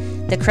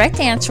 The correct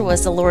answer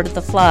was The Lord of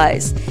the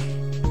Flies.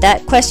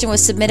 That question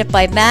was submitted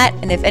by Matt,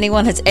 and if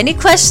anyone has any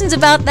questions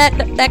about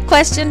that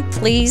question,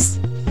 please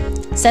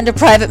send a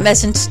private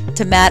message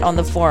to Matt on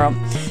the forum.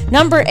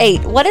 Number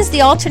 8. What is the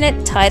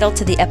alternate title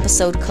to the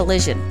episode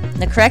Collision?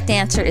 The correct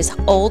answer is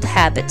Old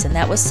Habits, and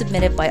that was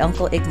submitted by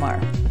Uncle Igmar.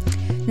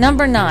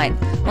 Number 9.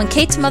 When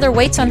Kate's mother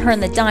waits on her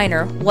in the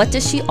diner, what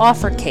does she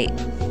offer Kate?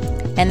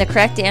 And the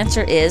correct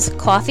answer is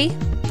coffee,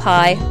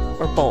 pie,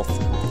 or both.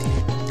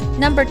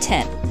 Number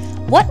 10.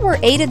 What were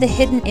 8 of the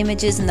hidden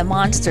images in the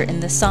monster in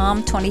the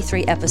Psalm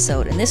 23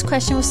 episode? And this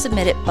question was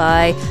submitted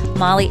by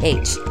Molly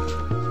H.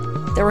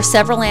 There were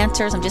several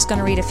answers. I'm just going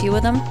to read a few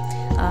of them.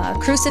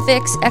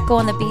 Crucifix, Echo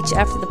on the beach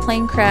after the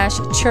plane crash,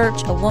 a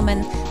church, a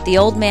woman, the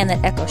old man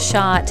that Echo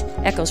shot,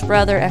 Echo's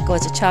brother, Echo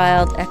as a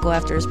child, Echo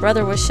after his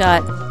brother was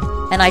shot.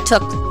 And I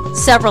took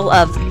several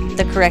of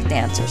the correct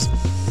answers.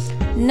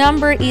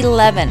 Number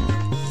 11.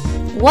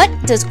 What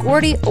does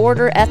Gordy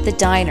order at the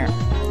diner?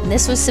 And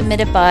this was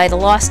submitted by the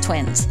Lost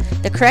Twins.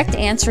 The correct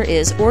answer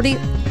is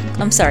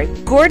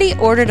Gordy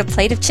ordered a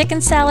plate of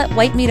chicken salad,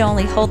 white meat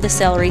only, hold the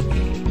celery,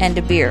 and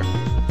a beer.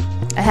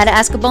 I had to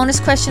ask a bonus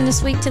question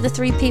this week to the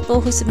 3 people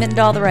who submitted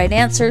all the right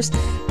answers.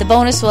 The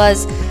bonus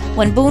was,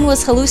 when Boone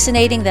was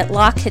hallucinating that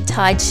Locke had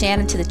tied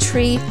Shannon to the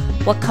tree,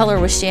 what color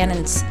was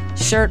Shannon's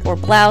shirt or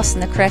blouse?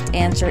 And the correct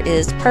answer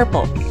is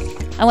purple.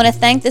 I want to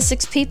thank the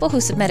 6 people who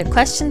submitted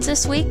questions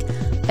this week.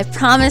 I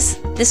promise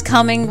this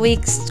coming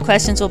week's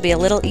questions will be a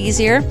little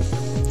easier.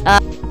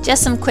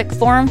 Just some quick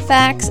forum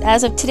facts.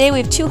 As of today,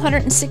 we have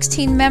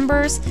 216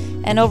 members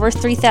and over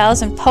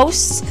 3,000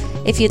 posts.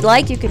 If you'd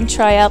like, you can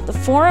try out the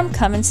forum.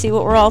 Come and see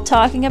what we're all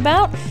talking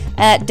about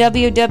at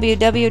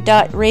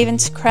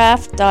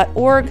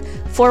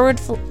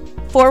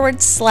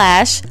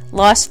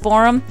www.ravenscraft.org/Lost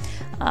Forum.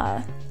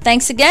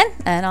 Thanks again,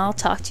 and I'll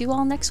talk to you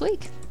all next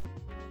week.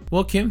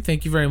 Well, Kim,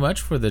 thank you very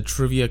much for the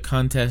trivia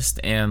contest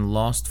and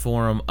Lost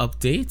Forum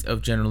update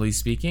of Generally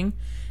Speaking.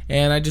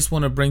 And I just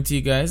want to bring to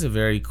you guys a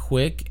very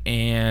quick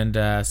and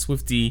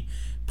swifty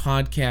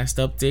podcast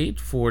update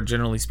for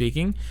Generally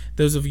Speaking.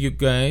 Those of you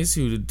guys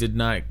who did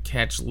not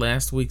catch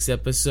last week's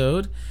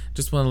episode,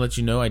 just want to let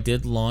you know I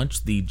did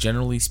launch the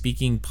Generally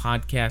Speaking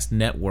Podcast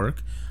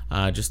Network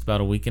just about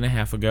a week and a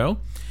half ago.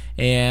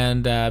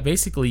 And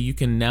basically, you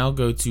can now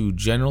go to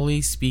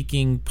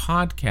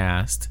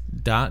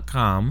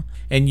generallyspeakingpodcast.com,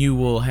 and you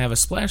will have a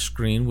splash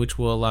screen which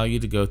will allow you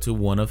to go to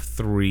one of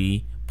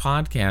 3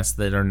 podcasts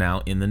that are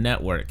now in the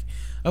network.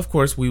 Of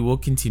course, we will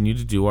continue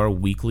to do our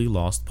weekly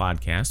Lost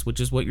podcast, which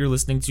is what you're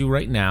listening to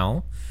right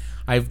now.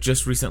 I've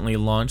just recently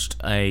launched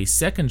a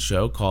second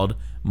show called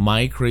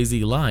My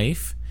Crazy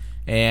Life,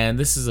 and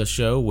this is a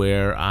show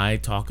where I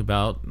talk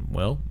about,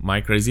 well, my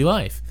crazy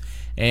life.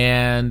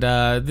 And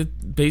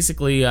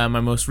basically, my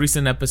most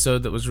recent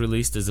episode that was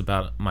released is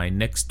about my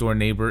next door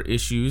neighbor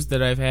issues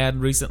that I've had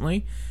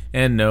recently.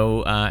 And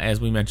no, as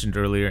we mentioned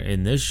earlier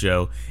in this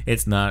show,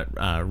 it's not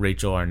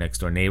Rachel, our next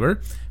door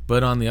neighbor,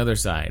 but on the other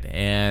side.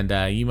 And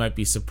you might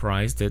be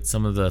surprised at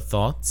some of the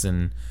thoughts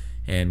and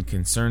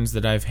concerns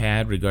that I've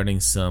had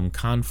regarding some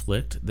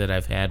conflict that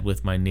I've had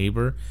with my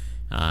neighbor,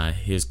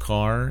 his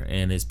car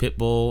and his pit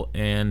bull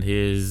and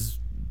his,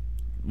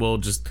 well,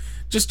 just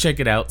check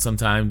it out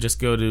sometime. Just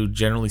go to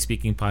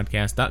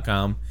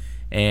generallyspeakingpodcast.com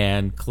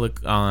and click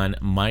on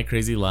My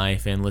Crazy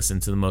Life and listen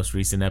to the most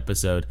recent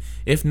episode.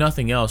 If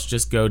nothing else,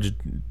 just go to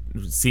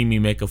see me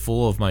make a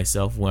fool of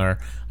myself, where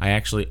I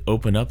actually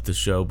open up the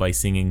show by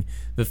singing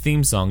the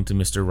theme song to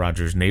Mr.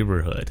 Rogers'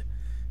 Neighborhood.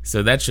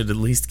 So that should at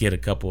least get a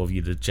couple of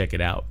you to check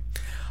it out.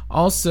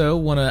 Also,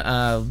 want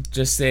to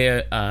just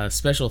say a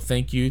special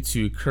thank you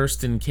to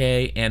Kirsten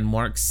K. and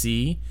Mark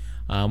C.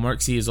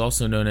 Mark C. is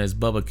also known as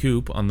Bubba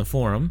Coop on the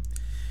forum.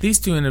 These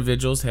 2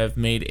 individuals have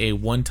made a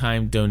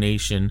one-time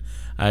donation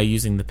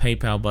using the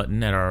PayPal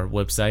button at our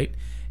website.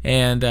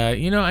 And,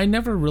 I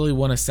never really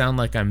want to sound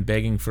like I'm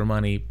begging for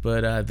money,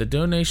 but the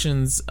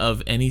donations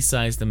of any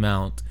sized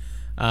amount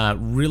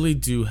really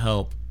do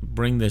help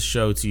bring this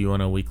show to you on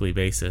a weekly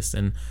basis.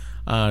 And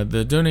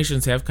the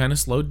donations have kind of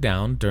slowed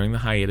down during the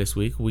hiatus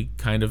week. We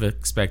kind of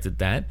expected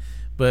that.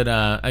 But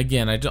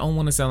again, I don't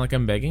want to sound like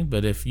I'm begging,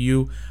 but if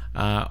you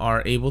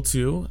are able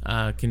to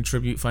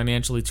contribute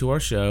financially to our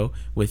show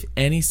with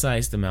any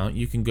sized amount,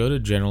 you can go to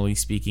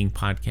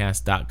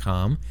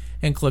generallyspeakingpodcast.com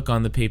and click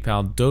on the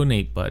PayPal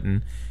donate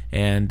button.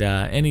 And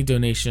any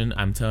donation,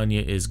 I'm telling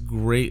you, is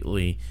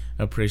greatly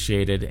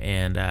appreciated.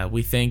 And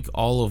we thank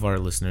all of our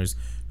listeners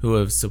who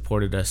have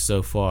supported us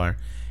so far.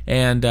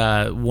 And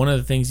one of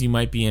the things you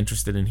might be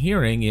interested in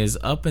hearing is,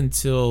 up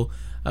until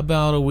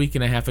about a week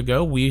and a half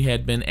ago, we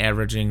had been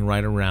averaging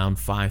right around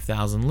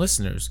 5,000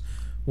 listeners.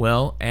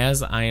 Well,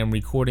 as I am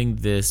recording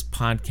this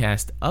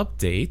podcast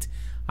update,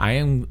 I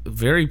am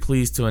very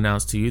pleased to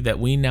announce to you that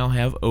we now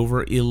have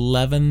over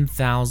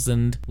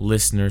 11,000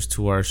 listeners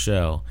to our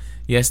show.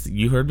 Yes,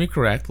 you heard me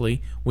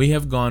correctly. We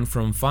have gone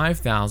from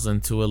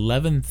 5,000 to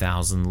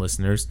 11,000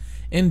 listeners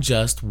in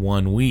just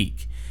 1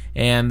 week.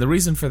 And the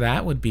reason for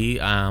that would be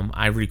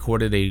I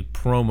recorded a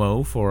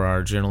promo for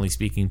our Generally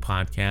Speaking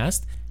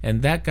podcast,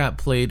 and that got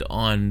played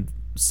on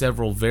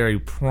several very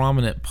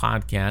prominent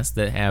podcasts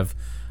that have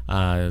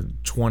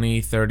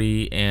 20,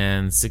 30,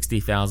 and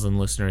 60,000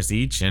 listeners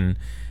each, and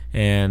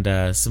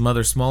some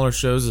other smaller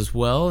shows as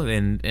well,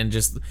 and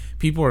just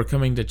people are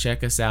coming to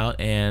check us out,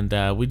 and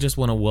we just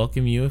want to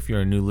welcome you if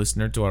you're a new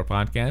listener to our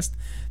podcast.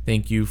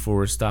 Thank you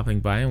for stopping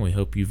by, and we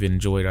hope you've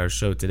enjoyed our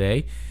show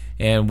today.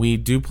 And we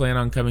do plan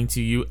on coming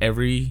to you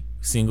every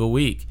single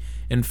week.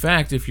 In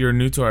fact, if you're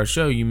new to our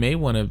show, you may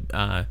want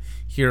to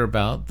hear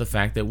about the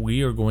fact that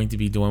we are going to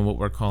be doing what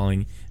we're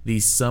calling the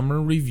summer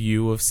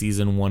review of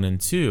season 1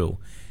 and 2.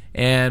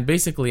 And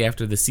basically,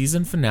 after the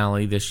season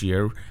finale this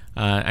year,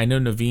 I know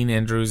Naveen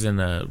Andrews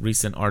in a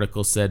recent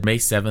article said May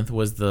 7th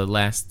was the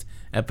last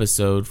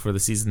episode for the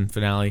season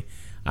finale.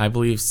 I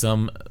believe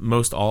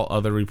most all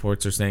other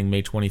reports are saying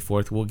May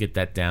 24th. We'll get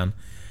that down.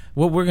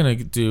 What we're going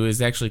to do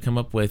is actually come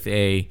up with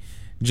a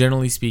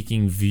Generally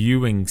Speaking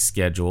viewing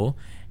schedule,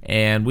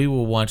 and we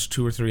will watch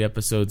 2 or 3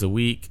 episodes a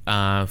week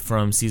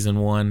from Season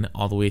 1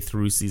 all the way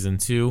through Season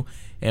 2,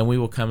 and we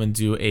will come and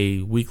do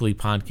a weekly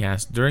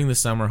podcast during the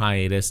summer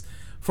hiatus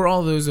for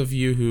all those of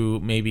you who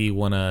maybe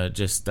want to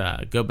just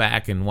go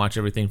back and watch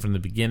everything from the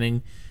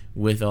beginning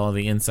with all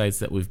the insights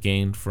that we've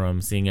gained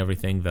from seeing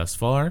everything thus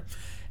far.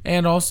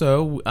 And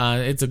also,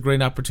 it's a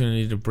great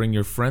opportunity to bring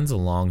your friends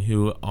along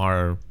who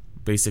are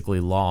basically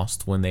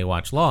lost when they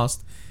watch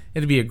Lost.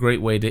 It'd be a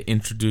great way to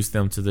introduce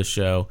them to the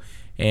show.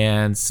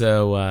 And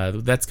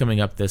so that's coming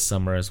up this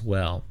summer as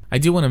well. I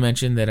do want to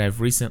mention that I've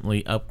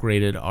recently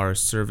upgraded our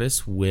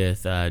service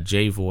with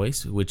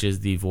J-Voice, which is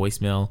the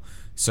voicemail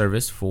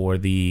service for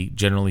the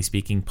Generally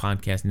Speaking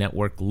Podcast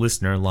Network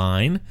listener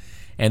line.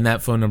 And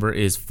that phone number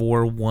is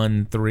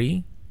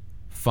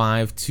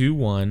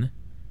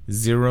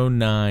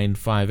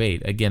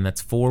 413-521-0958. Again,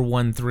 that's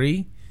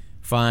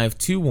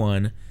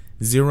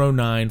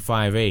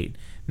 413-521-0958.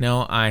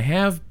 Now, I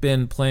have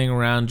been playing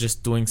around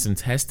just doing some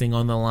testing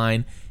on the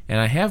line, and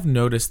I have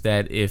noticed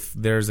that if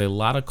there's a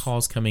lot of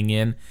calls coming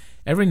in,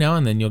 every now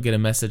and then you'll get a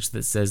message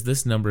that says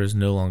this number is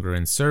no longer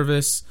in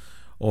service,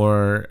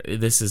 or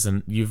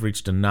you've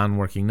reached a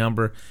non-working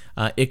number.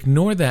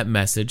 Ignore that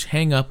message,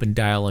 hang up and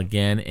dial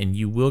again, and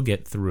you will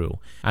get through.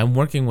 I'm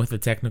working with the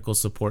technical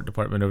support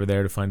department over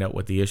there to find out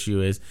what the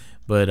issue is,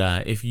 but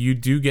if you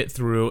do get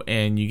through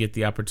and you get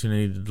the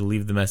opportunity to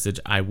leave the message,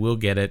 I will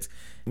get it.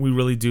 We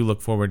really do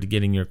look forward to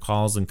getting your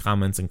calls and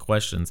comments and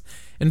questions.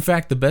 In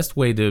fact, the best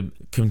way to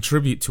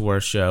contribute to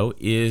our show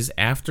is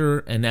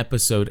after an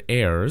episode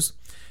airs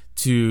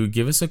to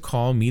give us a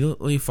call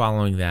immediately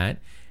following that,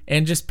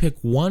 and just pick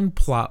one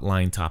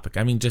plotline topic.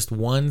 I mean, just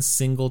one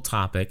single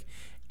topic,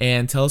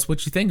 and tell us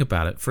what you think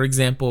about it. For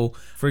example,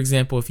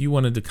 if you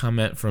wanted to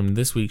comment from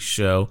this week's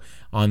show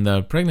on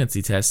the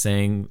pregnancy test,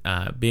 saying,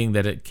 being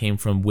that it came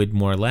from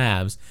Widmore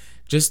Labs,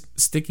 just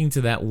sticking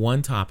to that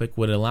one topic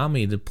would allow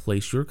me to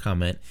place your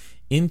comment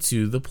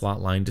into the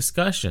plotline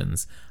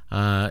discussions.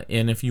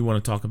 And if you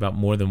want to talk about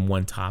more than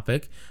one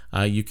topic,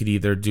 you could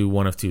either do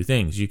one of two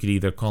things. You could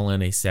either call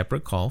in a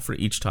separate call for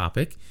each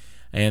topic,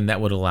 and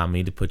that would allow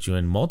me to put you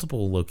in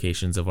multiple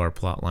locations of our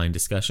plotline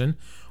discussion.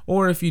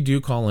 Or if you do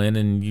call in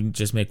and you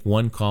just make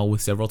one call with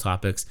several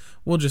topics,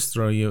 we'll just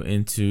throw you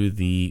into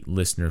the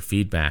listener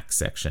feedback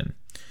section.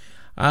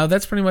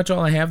 That's pretty much all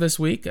I have this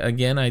week.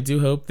 Again, I do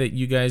hope that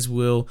you guys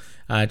will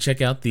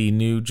check out the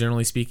new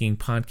Generally Speaking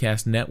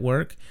Podcast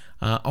Network.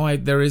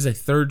 There is a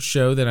third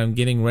show that I'm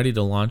getting ready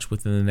to launch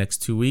within the next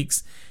 2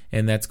 weeks,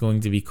 and that's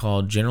going to be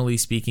called Generally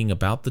Speaking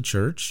About the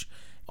Church.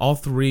 All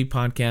 3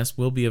 podcasts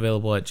will be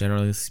available at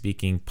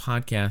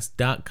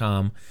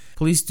generallyspeakingpodcast.com.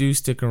 Please do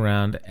stick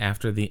around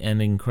after the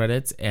ending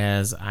credits,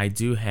 as I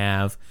do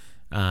have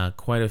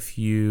quite a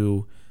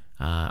few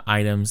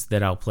items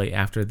that I'll play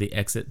after the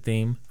exit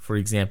theme. For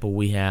example,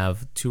 we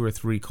have 2 or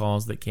 3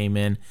 calls that came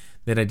in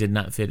that I did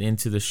not fit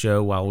into the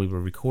show while we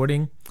were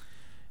recording.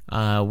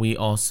 We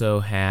also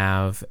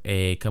have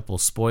a couple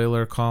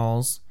spoiler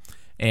calls,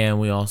 and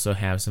we also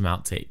have some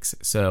outtakes.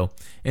 So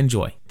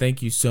enjoy.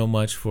 Thank you so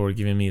much for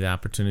giving me the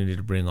opportunity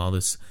to bring all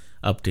this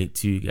update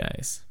to you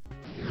guys.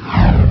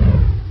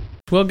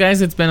 Well,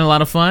 guys, it's been a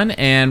lot of fun.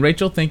 And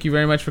Rachel, thank you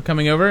very much for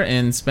coming over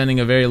and spending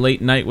a very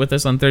late night with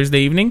us on Thursday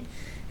evening.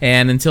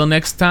 And until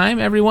next time,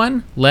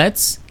 everyone,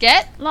 let's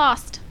get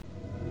lost.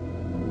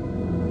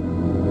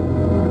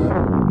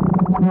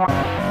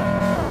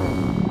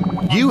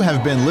 You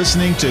have been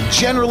listening to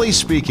Generally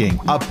Speaking,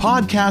 a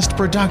podcast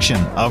production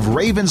of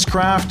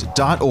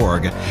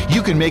Ravenscraft.org.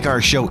 You can make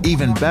our show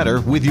even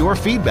better with your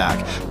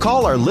feedback.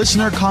 Call our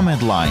listener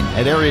comment line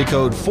at area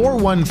code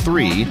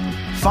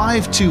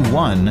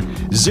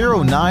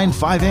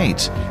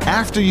 413-521-0958.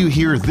 After you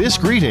hear this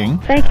greeting,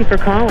 thank you for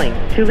calling.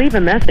 To leave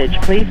a message,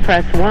 please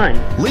press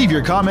 1. Leave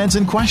your comments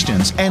and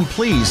questions, and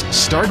please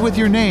start with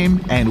your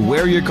name and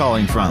where you're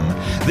calling from.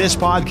 This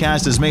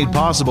podcast is made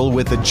possible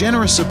with the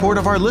generous support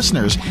of our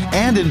listeners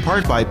and in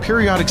part by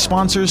periodic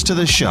sponsors to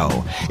the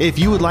show. If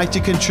you would like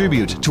to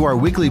contribute to our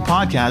weekly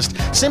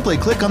podcast, simply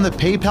click on the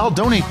PayPal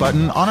donate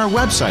button on our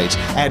website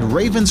at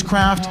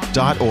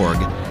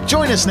ravenscraft.org.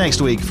 Join us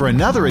next week for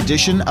another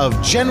edition of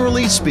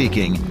Generally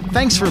Speaking.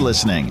 Thanks for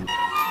listening.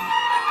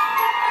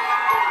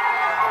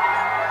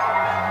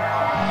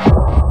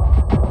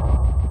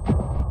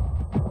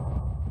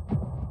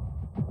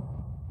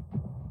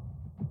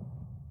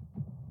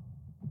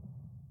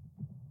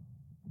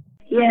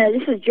 Yeah,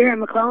 this is Jared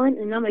McClellan,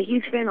 and I'm a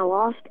huge fan of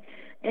Lost.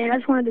 And I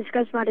just want to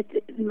discuss my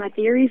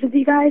theories with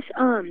you guys.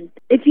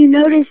 If you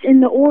notice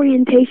in the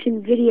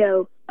orientation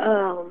video,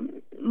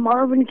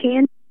 Marvin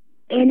Candle,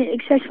 and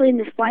especially in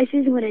the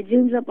splices when it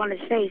zooms up on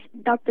his face,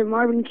 Dr.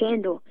 Marvin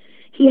Candle,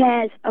 he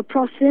has a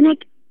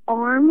prosthetic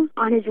arm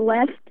on his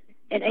left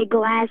and a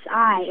glass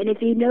eye. And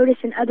if you notice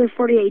in Other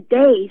 48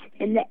 Days,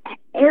 in the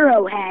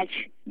arrow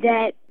hatch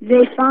that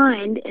they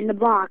find in the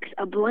box,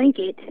 a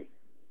blanket,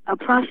 a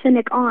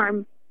prosthetic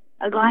arm,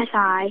 a glass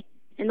eye,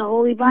 and the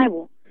Holy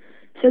Bible.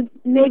 So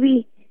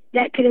maybe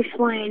that could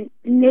explain,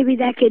 maybe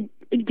that could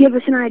give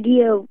us an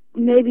idea of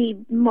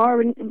maybe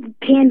Marvin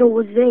Candle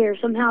was there,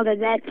 somehow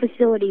that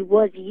facility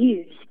was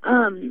used.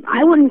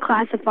 I wouldn't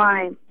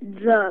classify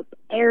the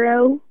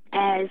Arrow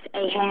as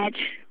a hatch,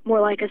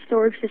 more like a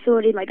storage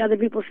facility like other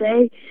people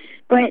say,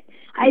 but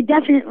I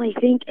definitely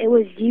think it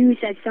was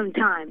used at some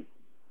time.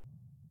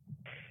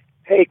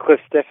 Hey, Cliff,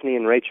 Stephanie,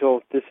 and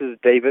Rachel. This is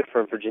David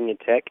from Virginia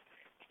Tech.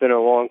 It's been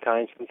a long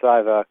time since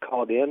I've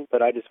called in,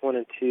 but I just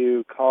wanted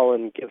to call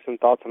and give some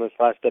thoughts on this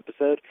last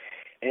episode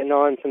and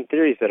on some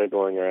theories that are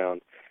going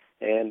around.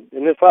 And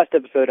in this last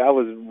episode, I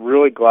was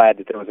really glad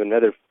that there was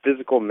another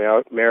physical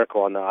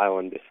miracle on the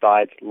island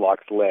besides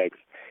Locke's legs.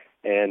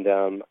 And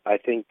I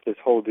think this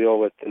whole deal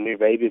with the new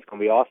baby is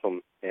going to be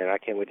awesome, and I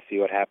can't wait to see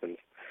what happens.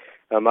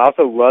 I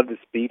also love the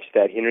speech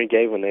that Henry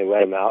gave when they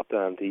let him out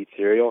to eat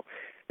cereal.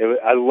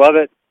 I love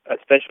it,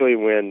 especially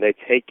when they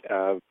take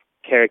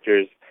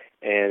characters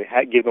and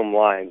give them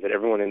lines that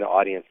everyone in the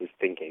audience is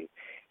thinking.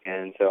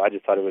 And so I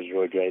just thought it was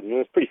really great, and it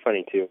was pretty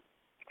funny, too.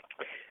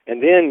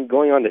 And then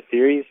going on to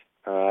theories,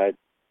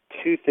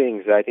 two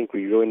things that I think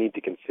we really need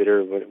to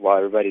consider while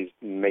everybody's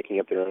making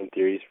up their own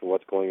theories for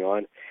what's going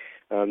on.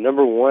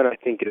 Number one, I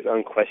think, is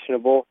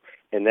unquestionable,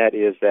 and that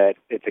is that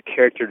it's a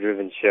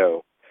character-driven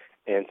show.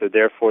 And so,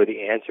 therefore,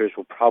 the answers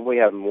will probably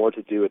have more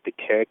to do with the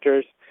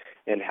characters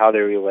and how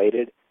they're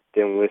related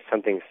than with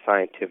something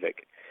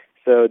scientific.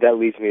 So that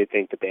leads me to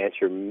think that the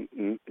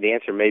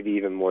answer may be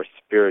even more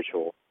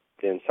spiritual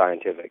than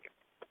scientific.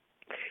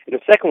 And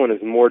the second one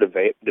is more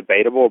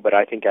debatable, but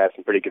I think I have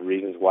some pretty good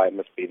reasons why it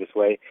must be this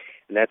way,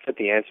 and that's that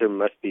the answer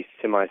must be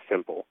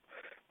semi-simple,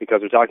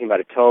 because we're talking about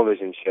a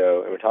television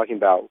show, and we're talking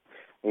about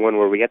one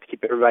where we have to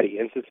keep everybody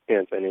in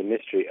suspense and in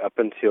mystery up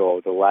until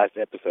the last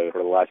episode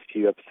or the last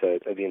few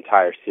episodes of the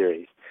entire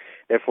series.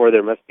 Therefore,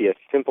 there must be a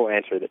simple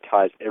answer that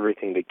ties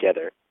everything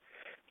together.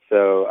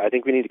 So I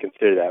think we need to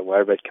consider that while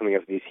everybody's coming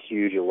up with these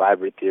huge,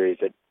 elaborate theories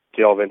that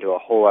delve into a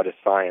whole lot of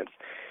science,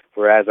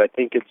 whereas I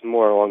think it's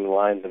more along the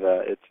lines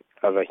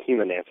of a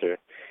human answer.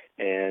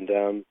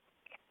 And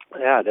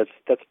yeah,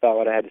 that's about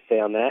what I had to say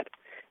on that.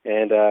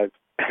 And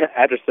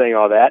after saying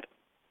all that,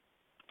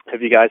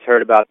 have you guys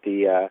heard about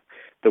the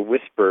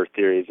whisper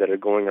theories that are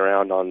going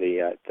around on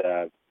the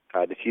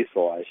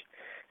fuselage?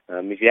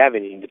 If you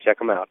haven't, you need to check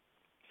them out.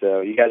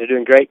 So you guys are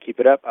doing great. Keep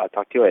it up. I'll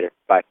talk to you later.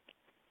 Bye.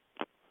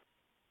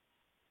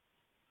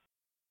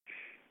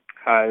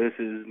 Hi, this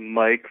is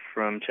Mike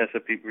from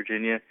Chesapeake,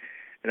 Virginia,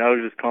 and I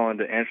was just calling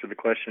to answer the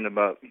question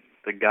about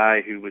the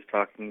guy who was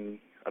talking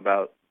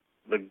about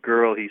the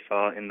girl he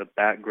saw in the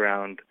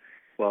background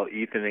while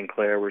Ethan and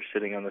Claire were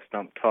sitting on the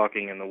stump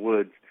talking in the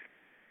woods.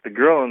 The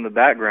girl in the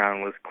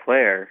background was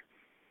Claire.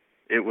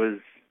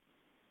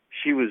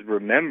 She was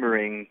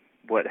remembering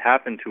what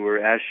happened to her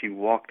as she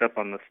walked up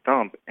on the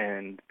stump,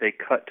 and they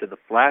cut to the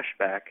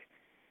flashback,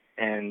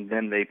 and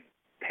then they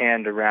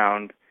panned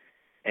around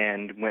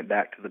and went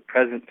back to the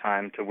present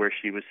time to where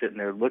she was sitting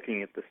there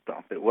looking at the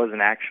stump. It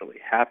wasn't actually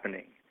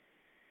happening.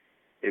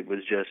 It was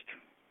just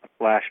a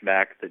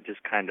flashback that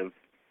just kind of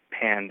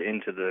panned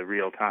into the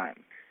real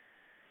time.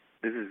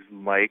 This is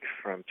Mike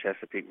from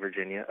Chesapeake,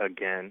 Virginia,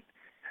 again,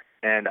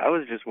 and I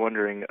was just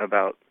wondering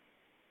about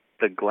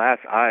the glass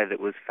eye that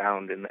was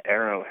found in the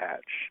Arrow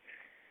hatch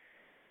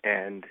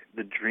and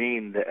the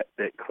dream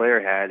that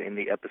Claire had in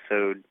the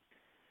episode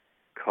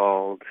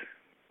called,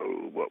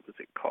 what was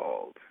it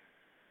called?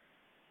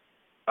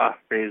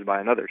 Raised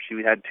by Another.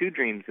 She had two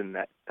dreams in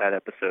that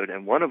episode,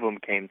 and one of them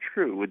came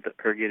true with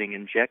her getting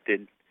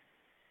injected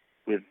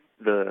with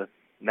the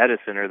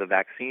medicine or the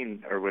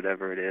vaccine or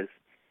whatever it is.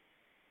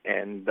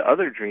 And the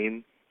other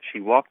dream,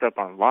 she walked up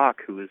on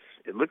Locke,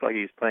 it looked like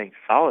he was playing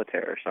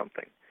solitaire or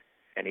something.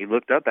 And he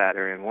looked up at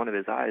her, and one of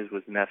his eyes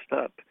was messed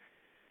up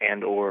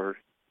and or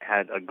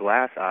had a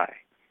glass eye.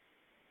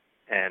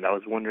 And I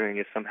was wondering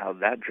if somehow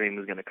that dream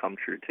was going to come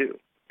true, too.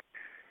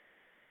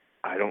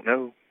 I don't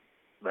know.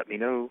 Let me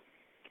know.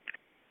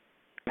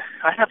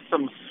 I have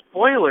some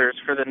spoilers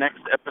for the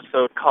next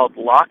episode called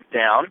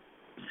Lockdown.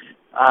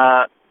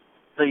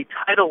 The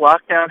title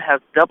Lockdown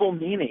has double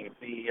meaning.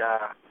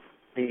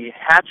 The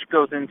hatch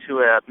goes into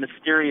a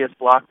mysterious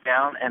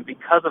lockdown, and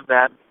because of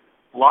that,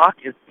 Locke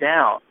is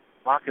down.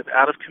 Locke is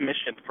out of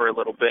commission for a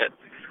little bit.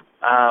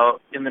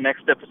 In the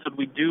next episode,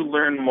 we do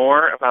learn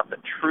more about the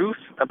truth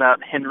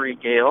about Henry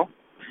Gale,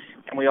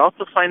 and we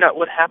also find out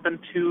what happened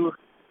to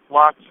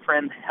Locke's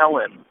friend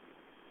Helen.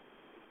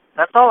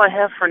 That's all I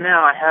have for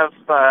now. I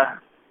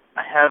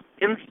have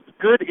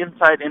good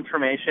inside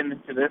information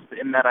into this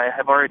in that I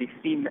have already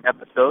seen the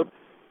episode,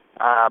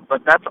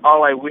 but that's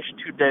all I wish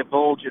to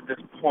divulge at this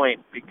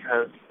point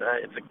because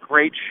it's a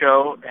great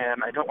show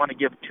and I don't want to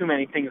give too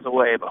many things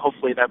away, but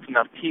hopefully that's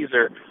enough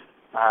teaser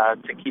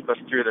to keep us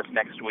through this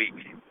next week.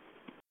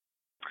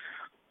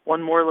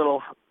 One more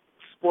little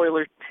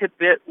spoiler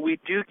tidbit. We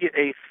do get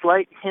a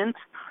slight hint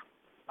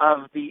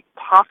of the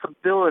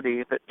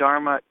possibility that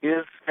Dharma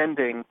is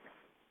sending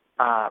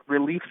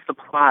relief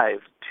supplies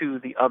to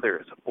the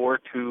others or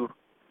to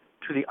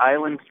the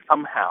island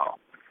somehow.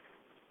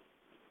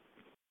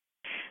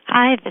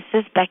 Hi, this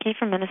is Becky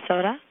from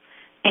Minnesota,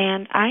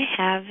 and I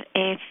have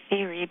a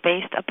theory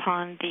based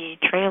upon the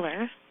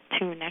trailer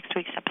to next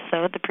week's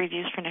episode, the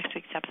previews for next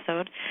week's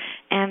episode,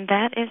 and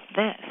that is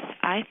this.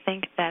 I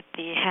think that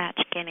the hatch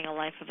gaining a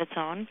life of its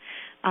own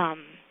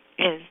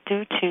is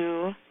due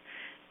to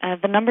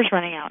the numbers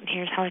running out, and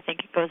here's how I think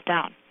it goes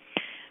down.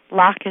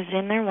 Locke is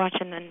in there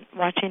watching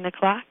the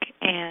clock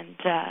and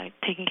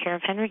taking care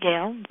of Henry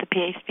Gale. The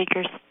PA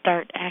speakers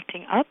start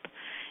acting up,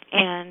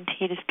 and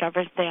he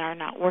discovers they are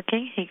not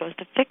working. He goes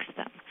to fix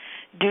them.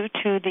 Due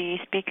to the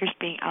speakers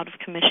being out of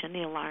commission,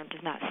 the alarm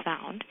does not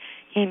sound.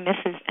 He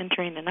misses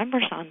entering the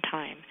numbers on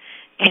time,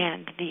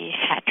 and the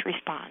hatch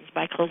responds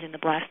by closing the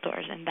blast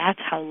doors, and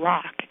that's how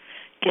Locke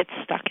gets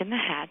stuck in the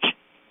hatch,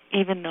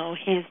 even though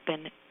he has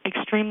been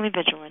extremely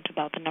vigilant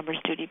about the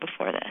numbers duty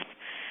before this.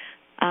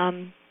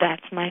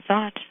 That's my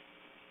thought.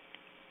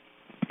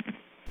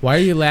 Why are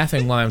you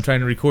laughing while I'm trying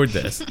to record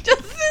this?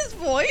 Just his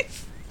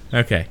voice.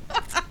 Okay.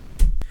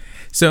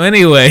 So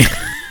anyway.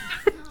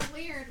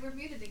 Weird. We're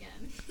muted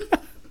again.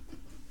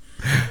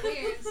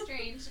 Weird.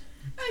 Strange.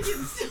 I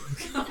can still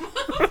come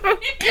Oh,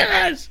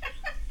 gosh.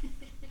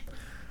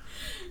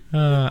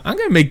 I'm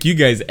going to make you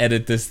guys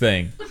edit this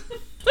thing.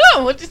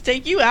 No, we'll just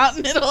take you out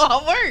and it'll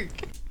all work.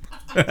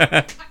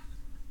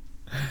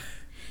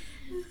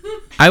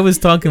 I was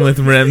talking with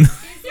Rem.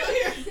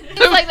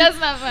 I'm like, that's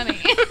not funny.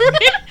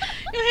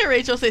 You'll hear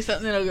Rachel say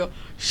something and it'll go,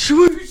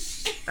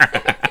 swoosh.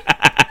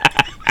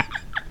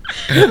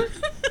 It'll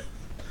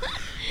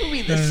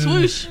be the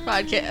swoosh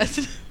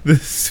podcast. The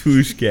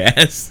swoosh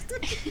cast.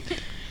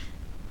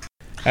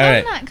 All right.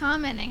 I'm not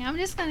commenting. I'm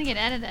just going to get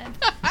edited.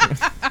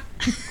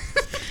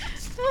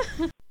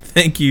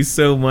 Thank you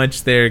so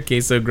much there,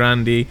 Queso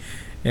Grande.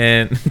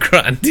 And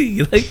Grande,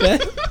 you like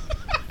that?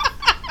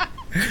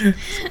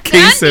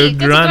 Queso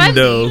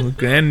Grande.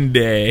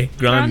 Grande.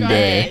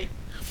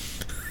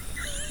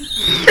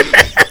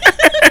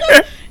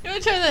 You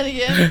want to try that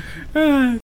again?